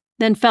eyes,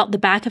 then felt the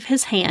back of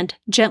his hand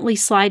gently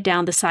slide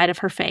down the side of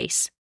her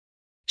face.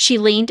 She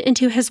leaned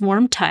into his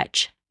warm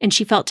touch, and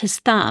she felt his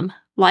thumb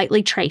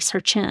lightly trace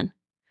her chin.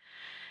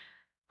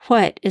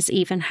 What is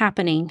even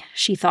happening,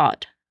 she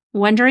thought,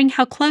 wondering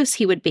how close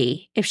he would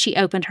be if she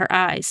opened her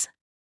eyes.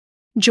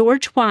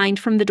 George whined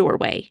from the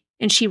doorway,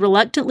 and she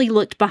reluctantly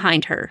looked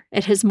behind her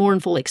at his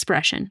mournful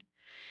expression.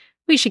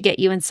 "We should get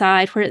you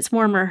inside where it's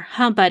warmer,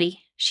 huh,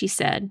 buddy?" she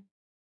said.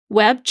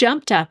 Webb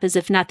jumped up as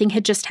if nothing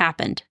had just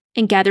happened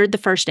and gathered the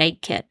first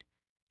aid kit.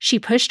 She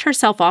pushed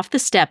herself off the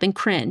step and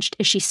cringed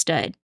as she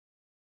stood.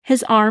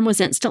 His arm was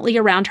instantly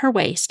around her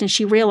waist, and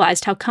she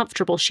realized how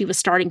comfortable she was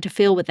starting to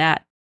feel with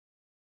that.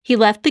 He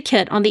left the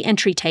kit on the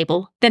entry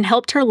table, then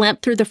helped her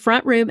limp through the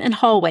front room and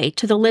hallway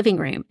to the living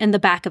room in the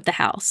back of the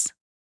house.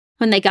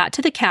 When they got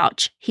to the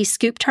couch, he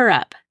scooped her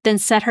up, then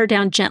set her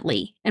down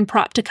gently and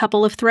propped a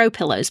couple of throw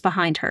pillows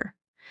behind her.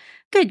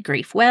 Good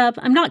grief, Webb,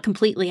 I'm not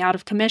completely out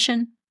of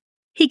commission.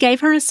 He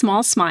gave her a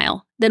small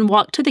smile, then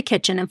walked to the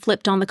kitchen and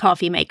flipped on the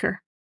coffee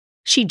maker.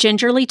 She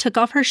gingerly took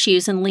off her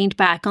shoes and leaned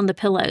back on the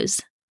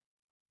pillows.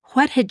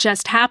 What had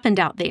just happened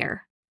out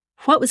there?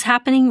 What was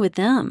happening with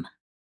them?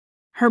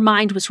 Her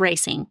mind was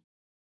racing.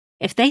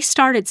 If they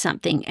started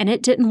something and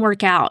it didn't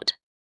work out,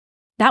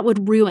 that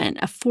would ruin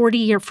a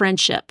 40-year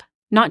friendship,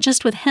 not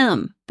just with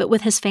him, but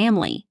with his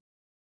family.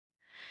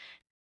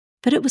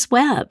 But it was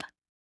Webb.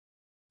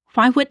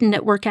 Why wouldn't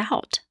it work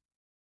out?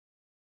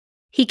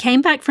 He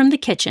came back from the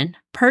kitchen,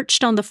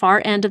 perched on the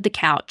far end of the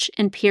couch,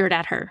 and peered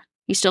at her.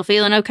 You still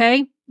feeling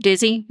okay?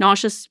 Dizzy?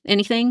 Nauseous?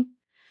 Anything?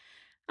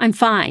 I'm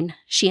fine,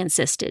 she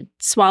insisted,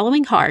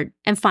 swallowing hard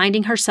and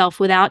finding herself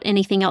without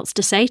anything else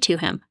to say to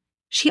him.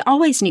 She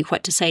always knew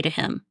what to say to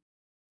him.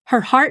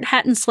 Her heart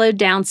hadn't slowed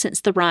down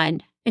since the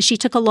run, and she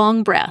took a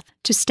long breath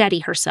to steady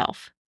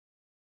herself.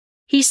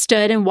 He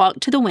stood and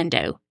walked to the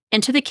window,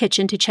 into the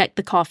kitchen to check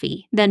the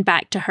coffee, then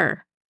back to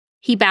her.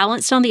 He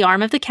balanced on the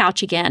arm of the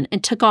couch again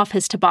and took off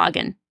his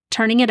toboggan,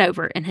 turning it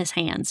over in his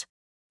hands.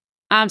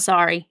 I'm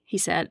sorry, he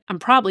said. I'm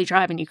probably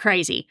driving you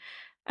crazy.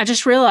 I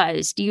just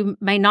realized you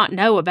may not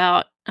know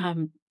about,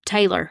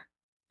 Taylor,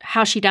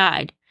 how she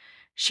died.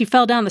 She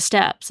fell down the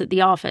steps at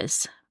the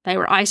office. They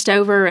were iced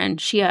over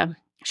and she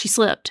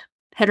slipped,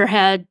 hit her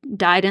head,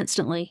 died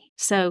instantly.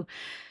 So,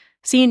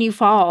 seeing you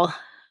fall,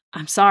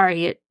 I'm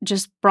sorry, it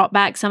just brought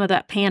back some of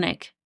that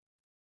panic.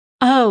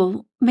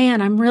 Oh, man,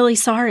 I'm really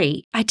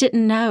sorry. I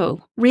didn't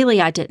know.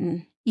 Really, I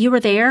didn't. You were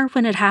there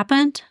when it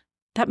happened?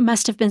 That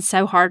must have been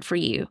so hard for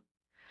you.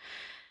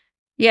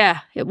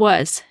 Yeah, it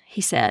was, he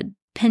said,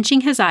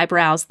 pinching his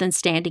eyebrows, then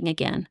standing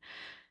again.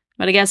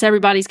 But I guess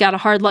everybody's got a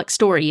hard luck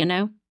story, you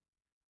know?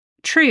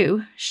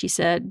 True, she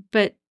said,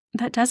 but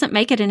that doesn't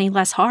make it any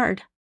less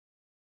hard.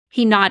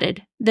 He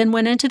nodded, then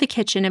went into the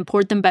kitchen and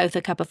poured them both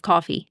a cup of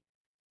coffee.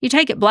 You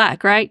take it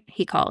black, right?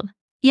 He called.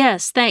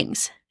 Yes,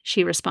 thanks,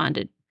 she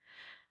responded.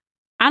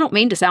 I don't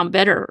mean to sound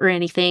bitter or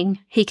anything,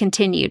 he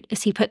continued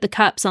as he put the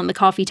cups on the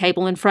coffee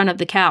table in front of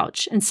the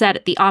couch and sat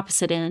at the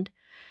opposite end.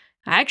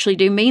 I actually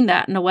do mean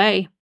that in a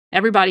way.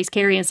 Everybody's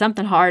carrying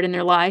something hard in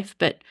their life,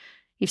 but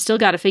you've still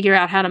got to figure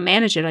out how to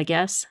manage it, I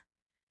guess.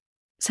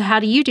 So how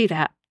do you do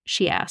that?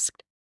 She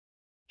asked.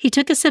 He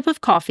took a sip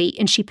of coffee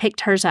and she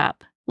picked hers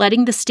up,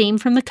 letting the steam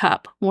from the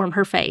cup warm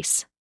her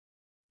face.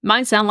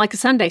 Might sound like a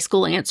Sunday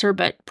school answer,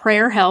 but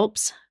prayer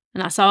helps,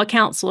 and I saw a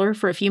counselor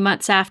for a few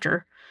months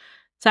after.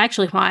 It's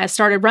actually why I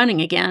started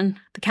running again.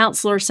 The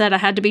counselor said I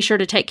had to be sure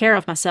to take care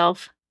of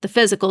myself. The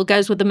physical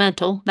goes with the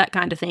mental, that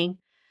kind of thing.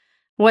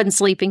 I wasn't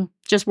sleeping,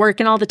 just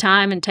working all the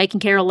time and taking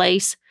care of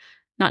Lace,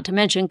 not to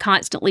mention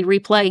constantly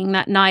replaying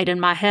that night in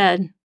my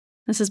head.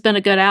 This has been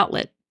a good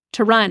outlet.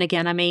 To run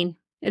again, I mean.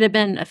 It had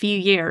been a few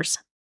years.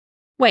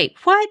 Wait,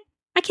 what?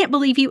 I can't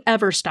believe you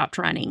ever stopped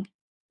running.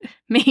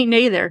 Me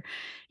neither.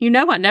 You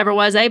know I never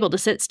was able to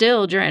sit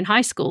still during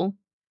high school.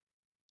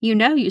 You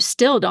know you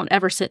still don't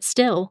ever sit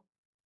still.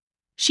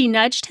 She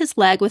nudged his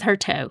leg with her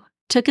toe,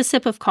 took a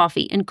sip of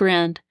coffee, and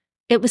grinned.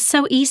 It was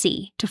so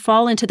easy to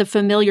fall into the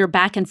familiar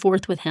back and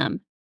forth with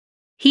him.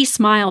 He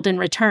smiled in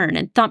return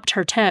and thumped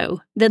her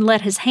toe, then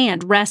let his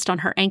hand rest on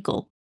her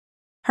ankle.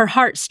 Her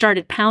heart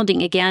started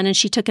pounding again, and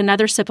she took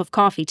another sip of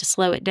coffee to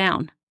slow it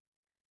down.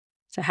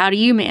 So how do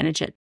you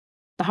manage it?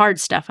 The hard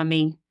stuff, I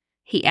mean,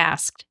 he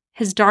asked,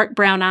 his dark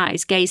brown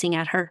eyes gazing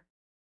at her.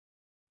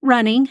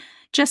 Running,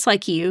 just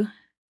like you.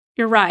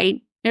 You're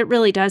right, it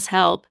really does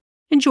help.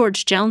 And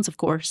George Jones, of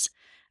course.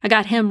 I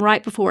got him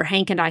right before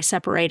Hank and I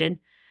separated.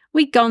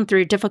 We'd gone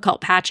through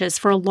difficult patches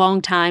for a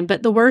long time,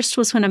 but the worst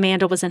was when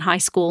Amanda was in high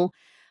school.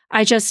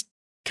 I just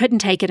couldn't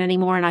take it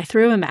anymore and I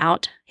threw him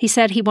out. He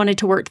said he wanted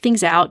to work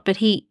things out, but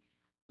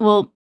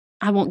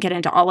I won't get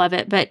into all of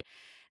it, but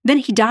then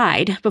he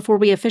died before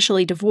we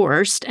officially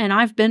divorced, and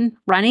I've been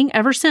running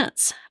ever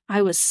since.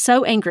 I was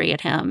so angry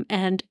at him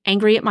and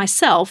angry at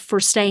myself for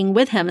staying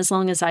with him as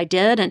long as I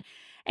did and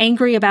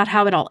angry about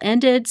how it all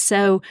ended,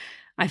 so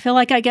I feel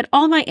like I get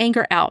all my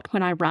anger out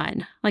when I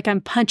run, like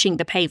I'm punching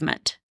the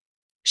pavement.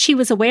 She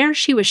was aware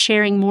she was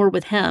sharing more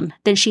with him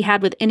than she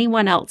had with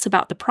anyone else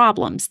about the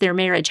problems their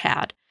marriage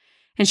had,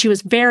 and she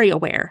was very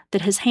aware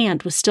that his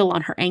hand was still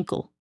on her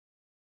ankle.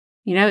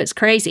 You know, it's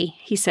crazy,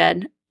 he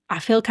said. I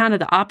feel kind of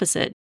the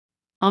opposite.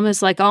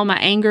 Almost like all my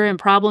anger and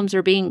problems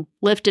are being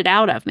lifted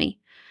out of me.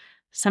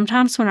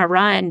 Sometimes when I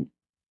run,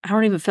 I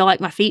don't even feel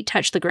like my feet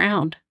touch the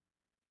ground.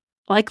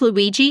 Like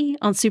Luigi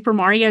on Super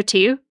Mario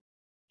 2?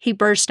 He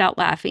burst out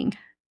laughing.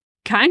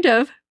 Kind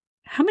of.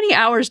 How many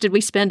hours did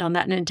we spend on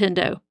that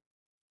Nintendo?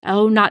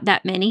 Oh, not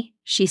that many,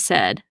 she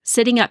said,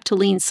 sitting up to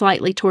lean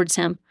slightly towards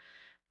him.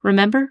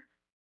 Remember?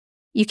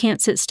 You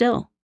can't sit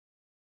still.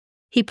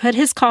 He put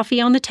his coffee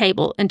on the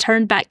table and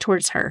turned back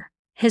towards her,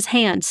 his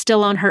hand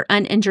still on her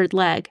uninjured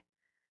leg.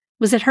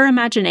 Was it her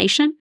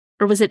imagination,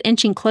 or was it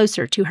inching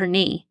closer to her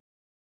knee?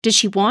 Did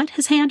she want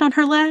his hand on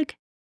her leg?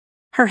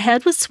 Her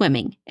head was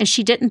swimming, and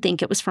she didn't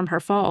think it was from her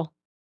fall.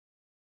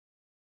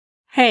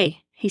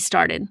 Hey, he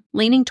started,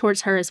 leaning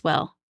towards her as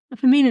well.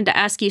 I've been meaning to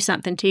ask you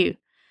something, too.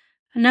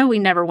 I know we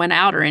never went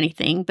out or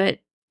anything, but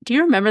do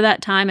you remember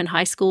that time in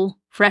high school,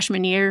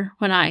 freshman year,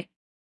 when I...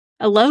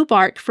 A low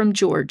bark from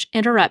George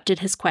interrupted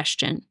his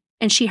question,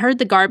 and she heard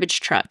the garbage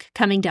truck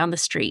coming down the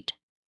street.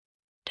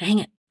 Dang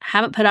it,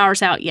 haven't put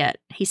ours out yet,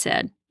 he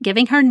said,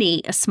 giving her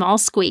knee a small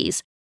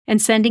squeeze and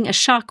sending a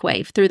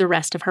shockwave through the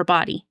rest of her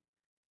body.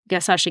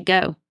 Guess I should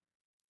go.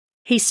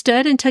 He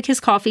stood and took his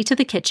coffee to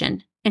the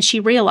kitchen, and she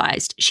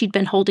realized she'd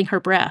been holding her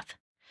breath.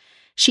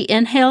 She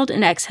inhaled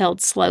and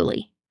exhaled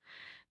slowly.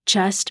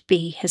 Just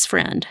be his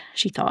friend,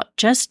 she thought.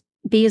 Just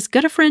be as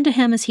good a friend to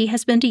him as he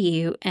has been to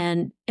you,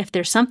 and if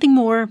there's something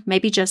more,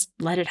 maybe just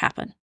let it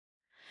happen.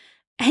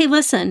 Hey,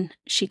 listen,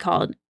 she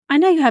called. I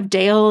know you have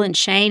Dale and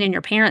Shane and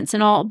your parents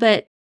and all,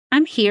 but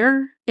I'm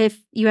here if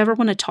you ever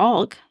want to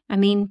talk. I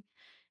mean,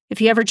 if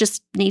you ever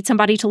just need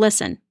somebody to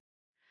listen.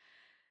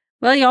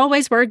 Well, you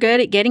always were good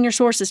at getting your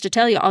sources to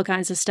tell you all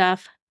kinds of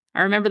stuff.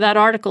 I remember that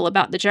article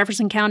about the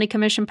Jefferson County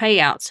Commission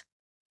payouts.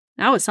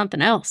 That was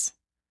something else.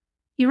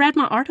 You read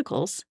my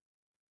articles?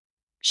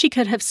 She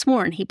could have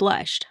sworn he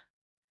blushed.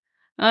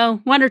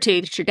 Oh, one or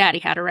two that your daddy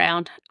had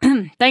around.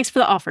 Thanks for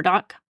the offer,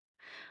 Doc.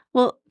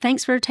 Well,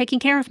 thanks for taking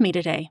care of me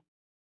today.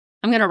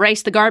 I'm going to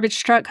race the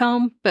garbage truck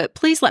home, but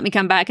please let me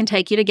come back and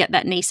take you to get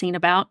that knee seen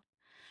about.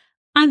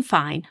 I'm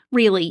fine.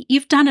 Really,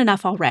 you've done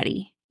enough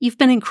already. You've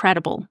been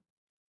incredible.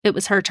 It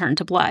was her turn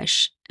to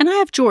blush. And I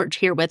have George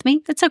here with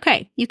me. It's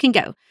okay. You can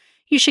go.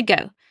 You should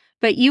go.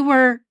 But you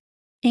were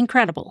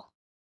incredible.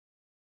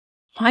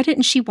 Why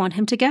didn't she want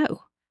him to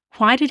go?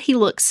 Why did he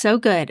look so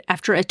good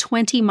after a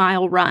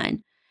 20-mile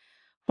run?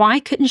 Why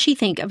couldn't she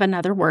think of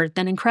another word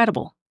than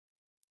incredible?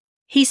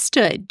 He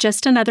stood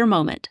just another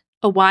moment,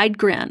 a wide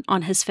grin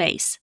on his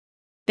face.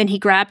 Then he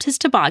grabbed his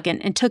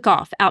toboggan and took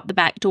off out the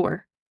back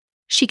door.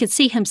 She could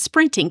see him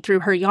sprinting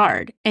through her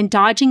yard and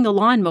dodging the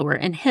lawnmower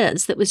in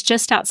his that was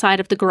just outside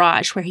of the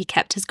garage where he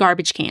kept his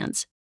garbage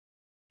cans.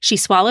 She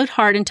swallowed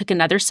hard and took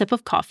another sip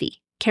of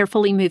coffee,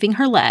 carefully moving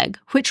her leg,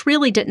 which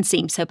really didn't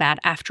seem so bad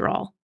after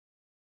all.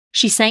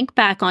 She sank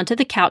back onto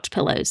the couch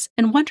pillows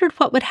and wondered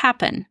what would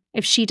happen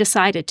if she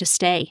decided to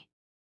stay.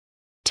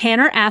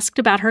 Tanner asked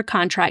about her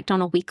contract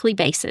on a weekly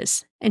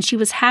basis, and she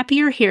was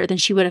happier here than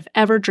she would have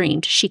ever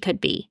dreamed she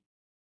could be.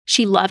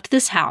 She loved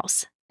this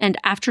house, and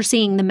after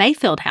seeing the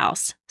Mayfield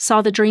house,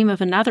 saw the dream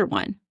of another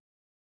one.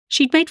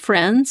 She'd made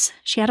friends,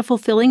 she had a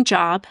fulfilling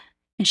job,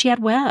 and she had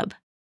Webb.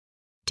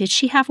 Did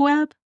she have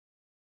Webb?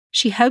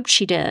 She hoped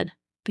she did,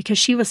 because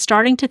she was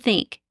starting to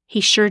think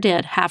he sure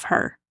did have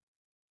her.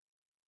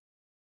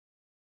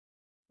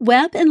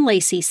 Webb and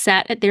Lacey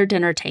sat at their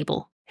dinner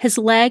table, his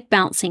leg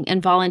bouncing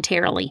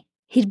involuntarily.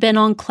 He'd been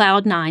on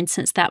cloud 9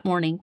 since that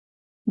morning.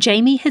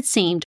 Jamie had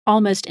seemed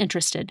almost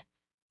interested.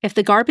 If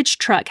the garbage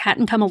truck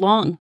hadn't come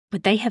along,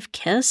 would they have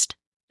kissed?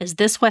 Is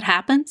this what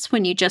happens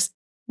when you just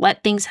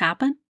let things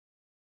happen?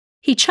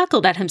 He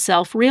chuckled at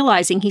himself,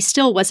 realizing he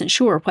still wasn't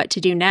sure what to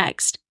do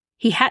next.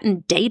 He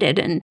hadn't dated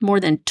in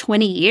more than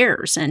 20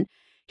 years, and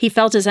he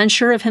felt as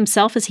unsure of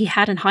himself as he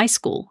had in high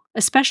school,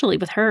 especially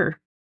with her.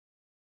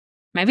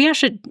 Maybe I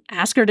should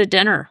ask her to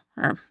dinner,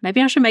 or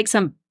maybe I should make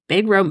some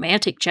big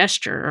romantic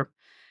gesture, or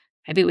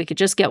maybe we could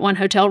just get one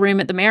hotel room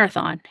at the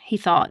Marathon, he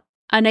thought,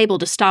 unable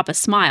to stop a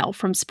smile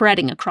from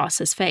spreading across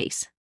his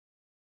face.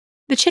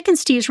 The chicken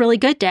stew's really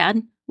good,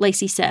 Dad,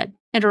 Lacey said,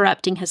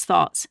 interrupting his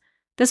thoughts.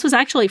 This was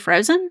actually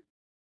frozen?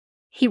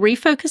 He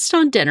refocused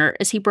on dinner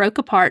as he broke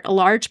apart a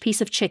large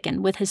piece of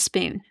chicken with his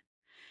spoon.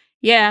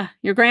 Yeah,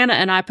 your Grandma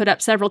and I put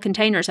up several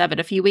containers of it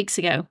a few weeks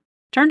ago.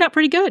 Turned out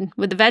pretty good,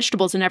 with the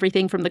vegetables and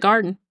everything from the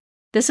garden.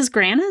 This is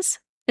Grandma's?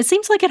 It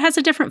seems like it has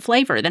a different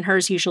flavor than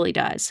hers usually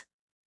does.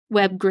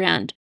 Webb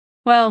grinned.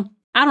 Well,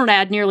 I don't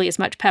add nearly as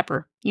much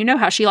pepper. You know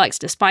how she likes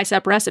to spice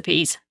up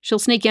recipes. She'll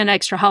sneak in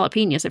extra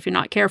jalapenos if you're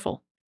not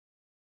careful.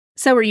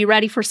 So are you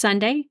ready for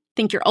Sunday?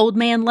 Think your old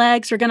man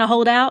legs are going to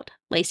hold out?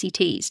 Lacey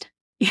teased.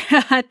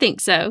 Yeah, I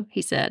think so,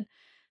 he said.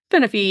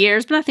 Been a few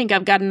years, but I think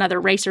I've got another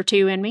race or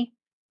two in me.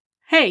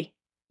 Hey,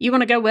 you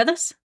want to go with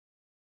us?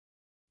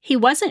 He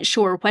wasn't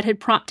sure what had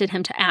prompted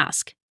him to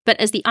ask, but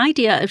as the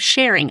idea of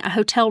sharing a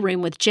hotel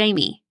room with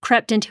Jamie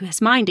crept into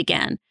his mind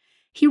again,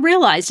 he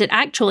realized it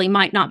actually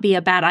might not be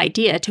a bad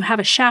idea to have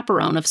a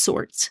chaperone of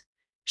sorts.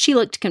 She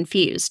looked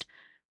confused.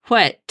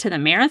 What, to the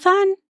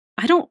Marathon?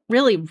 I don't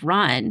really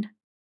run.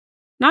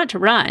 Not to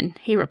run,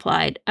 he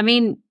replied. I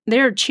mean,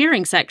 there are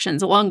cheering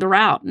sections along the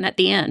route and at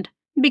the end.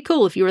 It'd be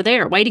cool if you were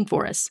there waiting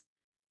for us.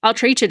 I'll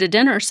treat you to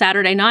dinner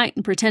Saturday night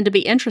and pretend to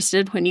be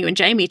interested when you and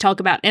Jamie talk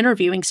about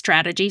interviewing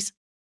strategies.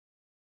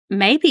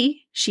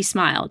 Maybe, she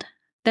smiled.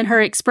 Then her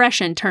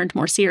expression turned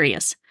more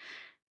serious.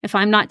 If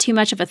I'm not too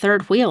much of a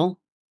third wheel.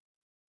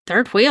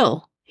 Third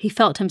wheel? He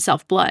felt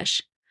himself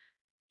blush.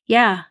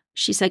 Yeah,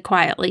 she said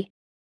quietly.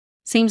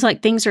 Seems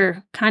like things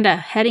are kinda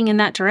heading in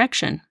that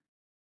direction.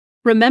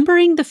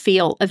 Remembering the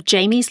feel of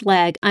Jamie's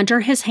leg under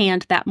his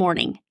hand that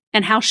morning,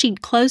 and how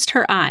she'd closed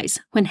her eyes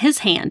when his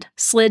hand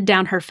slid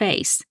down her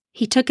face,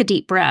 he took a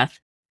deep breath.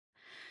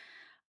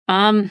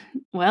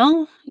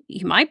 Well,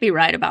 you might be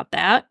right about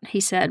that,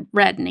 he said,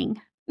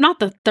 reddening. Not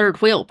the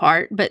third wheel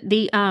part, but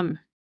the,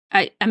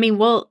 I mean,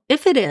 well,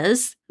 if it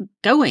is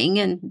going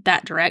in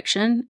that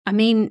direction, I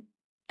mean,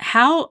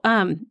 how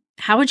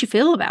would you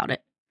feel about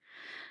it?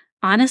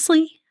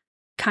 Honestly,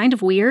 kind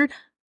of weird.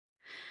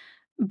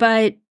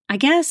 But I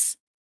guess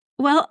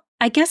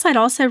I'd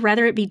also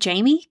rather it be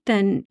Jamie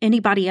than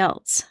anybody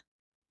else.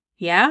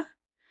 Yeah?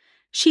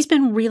 She's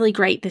been really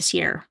great this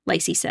year,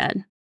 Lacey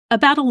said.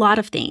 About a lot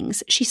of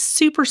things. She's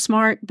super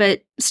smart,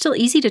 but still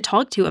easy to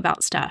talk to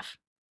about stuff.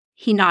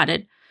 He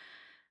nodded.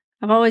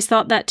 I've always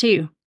thought that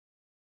too.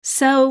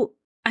 So,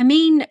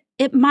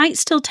 it might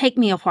still take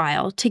me a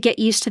while to get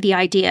used to the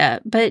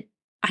idea, but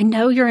I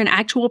know you're an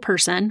actual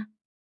person.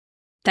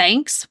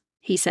 Thanks,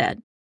 he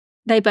said.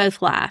 They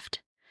both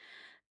laughed.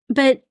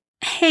 But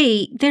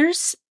hey,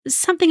 there's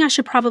something I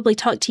should probably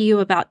talk to you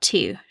about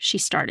too, she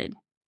started.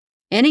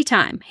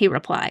 Anytime, he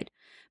replied.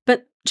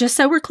 But just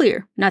so we're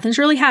clear, nothing's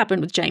really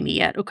happened with Jamie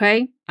yet,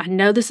 okay? I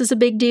know this is a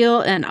big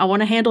deal and I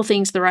want to handle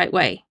things the right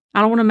way.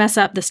 I don't want to mess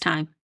up this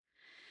time.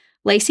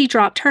 Lacey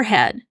dropped her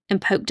head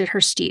and poked at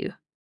her stew.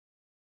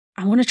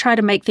 I want to try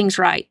to make things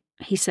right,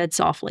 he said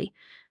softly.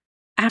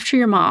 After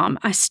your mom,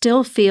 I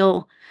still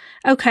feel...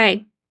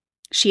 Okay,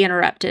 she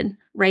interrupted,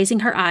 raising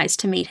her eyes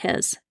to meet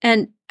his.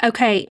 And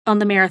okay, on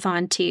the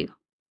marathon too.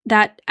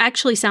 That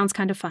actually sounds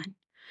kind of fun.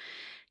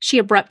 She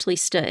abruptly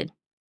stood.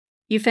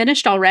 You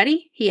finished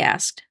already? He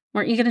asked.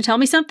 Weren't you going to tell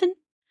me something?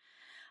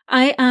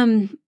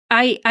 I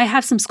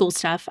have some school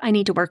stuff I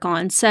need to work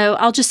on, so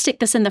I'll just stick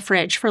this in the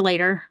fridge for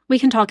later. We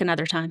can talk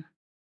another time.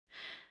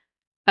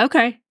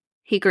 Okay,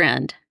 he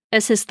grinned,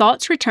 as his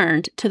thoughts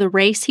returned to the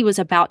race he was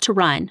about to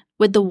run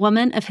with the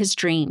woman of his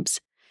dreams.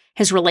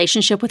 His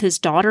relationship with his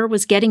daughter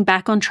was getting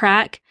back on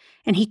track,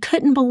 and he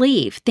couldn't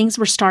believe things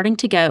were starting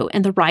to go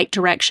in the right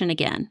direction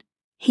again.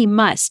 He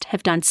must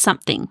have done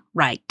something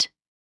right.